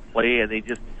obvious play, and they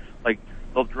just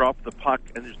they'll drop the puck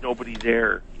and there's nobody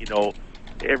there. You know,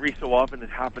 every so often it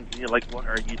happens, and you're like, what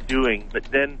are you doing? But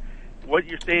then what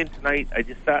you're saying tonight, I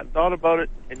just sat and thought about it,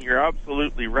 and you're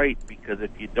absolutely right, because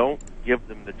if you don't give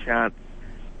them the chance,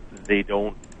 they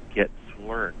don't get to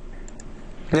learn.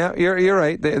 Yeah, you're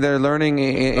right. They're learning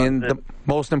in the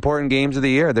most important games of the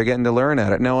year. They're getting to learn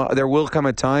at it. Now, there will come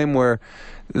a time where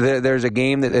there's a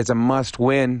game that is a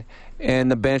must-win,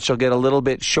 and the bench will get a little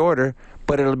bit shorter,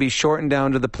 but it'll be shortened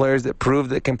down to the players that prove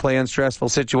that can play in stressful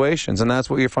situations. And that's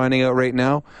what you're finding out right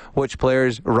now, which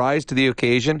players rise to the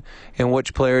occasion and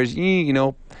which players,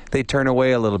 they turn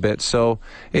away a little bit. So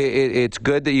it's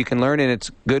good that you can learn, and it's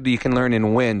good that you can learn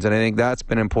in wins. And I think that's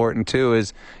been important, too,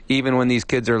 is even when these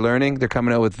kids are learning, they're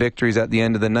coming out with victories at the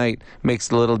end of the night. Makes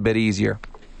it a little bit easier.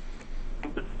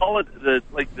 The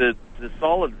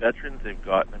solid veterans they've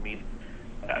got, I mean,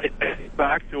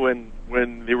 back to when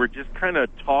they were just kind of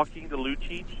talking to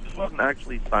Lucic. He wasn't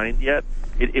actually signed yet.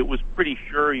 It was pretty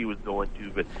sure he was going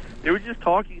to, but they were just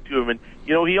talking to him, and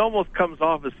he almost comes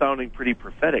off as sounding pretty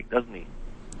prophetic, doesn't he?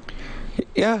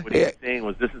 Yeah. What he was saying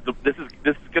was, this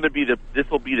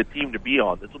will be the team to be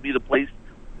on. This will be the place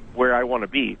where I want to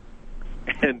be.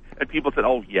 And people said,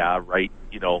 oh yeah, right,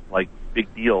 like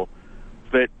big deal.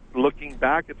 But looking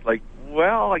back, it's like,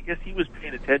 well, I guess he was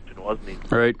paying attention, wasn't he?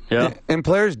 Right. Yeah. And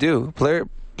players do.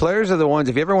 Players are the ones,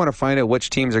 if you ever want to find out which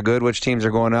teams are good, which teams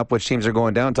are going up, which teams are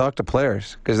going down, talk to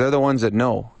players, because they're the ones that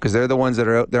know, because they're the ones that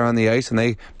are out there on the ice and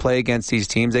they play against these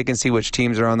teams. They can see which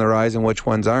teams are on the rise and which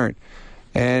ones aren't.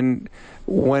 And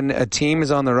when a team is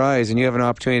on the rise and you have an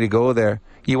opportunity to go there,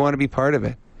 you want to be part of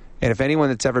it. And if anyone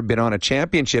that's ever been on a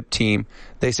championship team,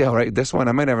 they say, all right, this one,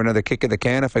 I might have another kick of the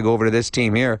can if I go over to this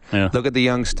team here. Yeah. Look at the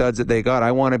young studs that they got.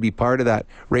 I want to be part of that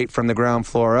right from the ground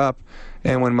floor up.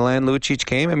 And when Milan Lucic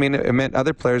came, I mean, it meant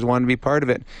other players wanted to be part of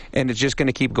it. And it's just going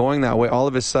to keep going that way. All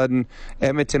of a sudden,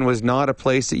 Edmonton was not a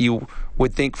place that you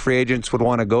would think free agents would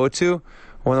want to go to.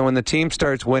 When the team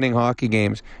starts winning hockey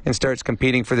games and starts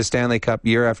competing for the Stanley Cup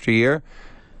year after year,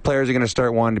 players are going to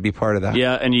start wanting to be part of that.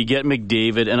 Yeah, and you get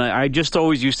McDavid, and I just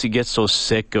always used to get so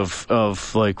sick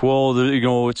of like, well,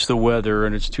 it's the weather,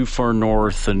 and it's too far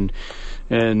north, and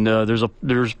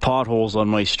there's potholes on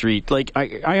my street. Like,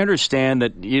 I understand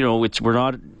that,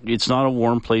 it's not a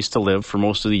warm place to live for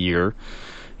most of the year.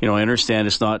 I understand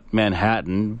it's not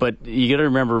Manhattan, but you got to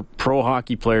remember, pro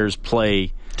hockey players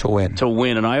play to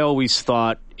win. And I always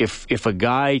thought if a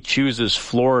guy chooses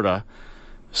Florida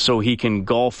so he can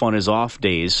golf on his off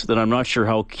days, then I'm not sure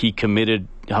how committed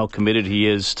he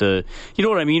is to, you know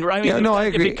what I mean? I mean, I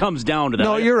agree. If it comes down to that.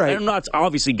 No, you're right. I'm not,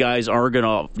 obviously guys are going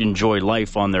to enjoy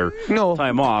life on their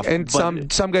time off. And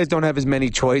some guys don't have as many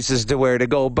choices to where to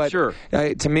go. But sure.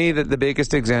 To me, the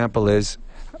biggest example is,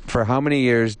 for how many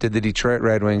years did the Detroit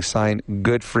Red Wings sign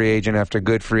good free agent after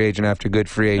good free agent after good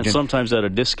free agent? And sometimes at a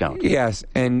discount. Yes,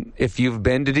 and if you've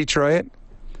been to Detroit,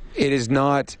 it is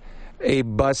not a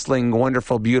bustling,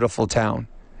 wonderful, beautiful town.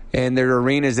 And their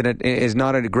arena is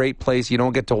not a great place. You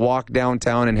don't get to walk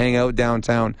downtown and hang out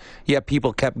downtown. Yet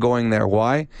people kept going there.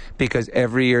 Why? Because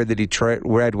every year the Detroit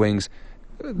Red Wings,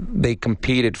 they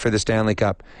competed for the Stanley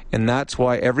Cup. And that's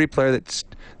why every player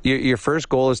your first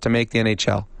goal is to make the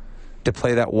NHL, to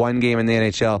play that one game in the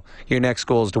NHL. Your next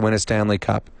goal is to win a Stanley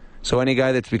Cup. So any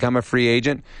guy that's become a free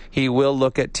agent, he will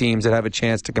look at teams that have a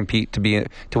chance to compete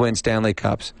to win Stanley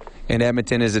Cups. And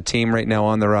Edmonton is a team right now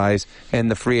on the rise, and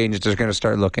the free agents are going to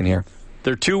start looking here.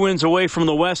 They're 2 wins away from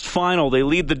the West Final. They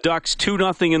lead the Ducks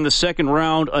 2-0 in the second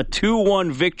round. A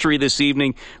 2-1 victory this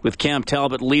evening with Cam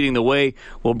Talbot leading the way.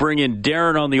 We'll bring in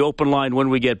Darren on the open line when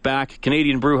we get back.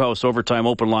 Canadian Brewhouse Overtime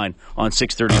Open Line on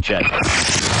 630 CHED.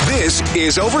 This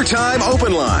is Overtime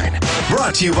Open Line,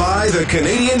 brought to you by the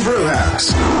Canadian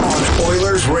Brewhouse on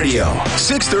Oilers Radio,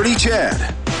 630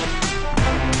 CHED.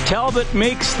 Talbot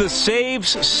makes the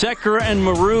saves. Sekera and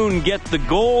Maroon get the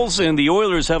goals, and the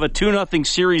Oilers have a 2-0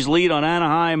 series lead on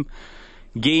Anaheim.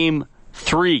 Game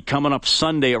 3 coming up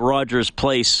Sunday at Rogers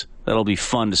Place. That'll be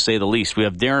fun, to say the least. We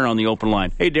have Darren on the open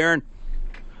line. Hey, Darren.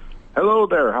 Hello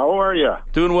there. How are you?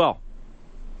 Doing well.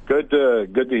 Good to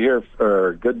hear.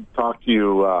 Good to talk to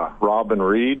you, Robin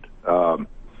Reed.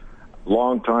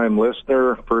 Long-time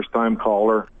listener, first-time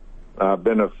caller.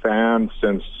 Been a fan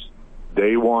since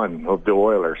day one of the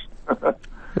Oilers.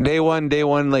 Day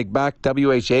one, like back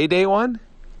WHA day one?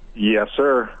 Yes,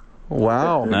 sir.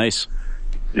 Wow. Nice.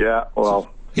 Yeah,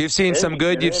 well. You've seen some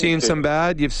good, you've seen some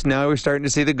bad. Now we're starting to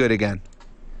see the good again.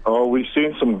 Oh, we've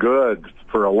seen some good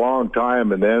for a long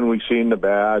time, and then we've seen the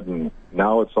bad, and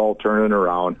now it's all turning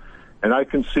around. And I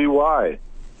can see why.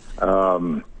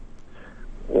 One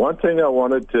thing I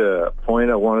wanted to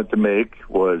make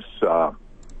was a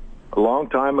long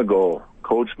time ago,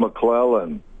 Coach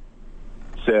McClellan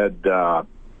said,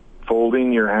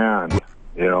 folding your hand,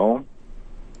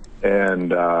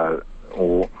 and, that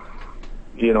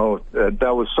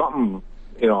was something,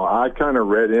 I kind of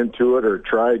read into it or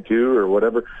tried to or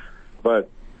whatever, but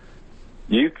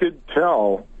you could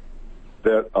tell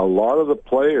that a lot of the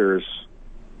players,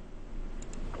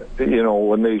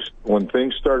 when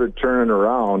things started turning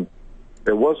around,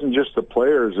 it wasn't just the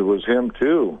players, it was him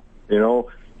too.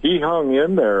 He hung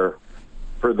in there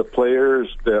for the players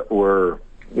that were,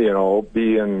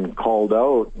 being called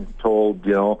out and told,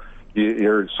 you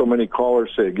heard so many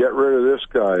callers say, get rid of this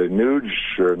guy, Nuge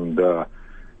and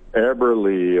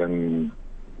Eberle and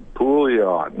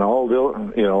Pouliot and all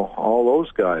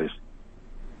those guys.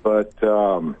 But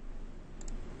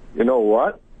you know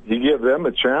what? You give them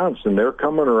a chance, and they're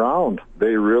coming around.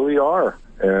 They really are.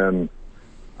 And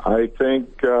I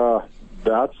think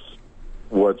that's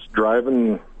what's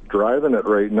driving it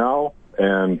right now.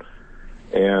 And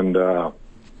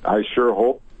I sure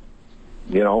hope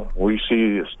we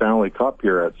see a Stanley Cup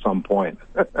here at some point.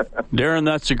 Darren,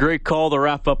 that's a great call to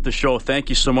wrap up the show. Thank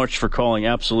you so much for calling.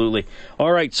 Absolutely.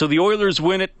 All right, so the Oilers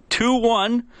win it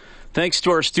 2-1. Thanks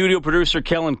to our studio producer,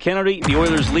 Kellen Kennedy. The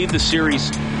Oilers lead the series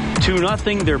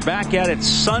 2-0. They're back at it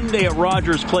Sunday at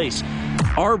Rogers Place.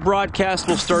 Our broadcast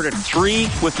will start at 3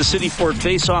 with the City Ford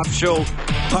Face-Off show.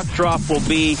 Puck drop will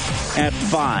be at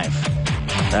 5.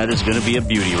 That is going to be a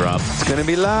beauty, Rob. It's going to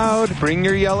be loud. Bring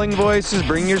your yelling voices,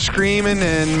 bring your screaming,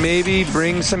 and maybe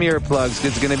bring some earplugs.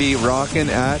 It's going to be rocking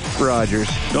at Rogers.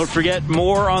 Don't forget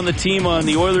more on the team on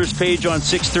the Oilers page on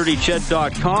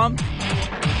 630ched.com.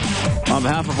 On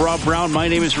behalf of Rob Brown, my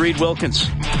name is Reed Wilkins.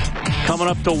 Coming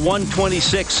up to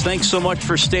 1:26. Thanks so much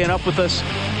for staying up with us.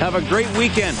 Have a great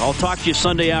weekend. I'll talk to you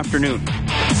Sunday afternoon.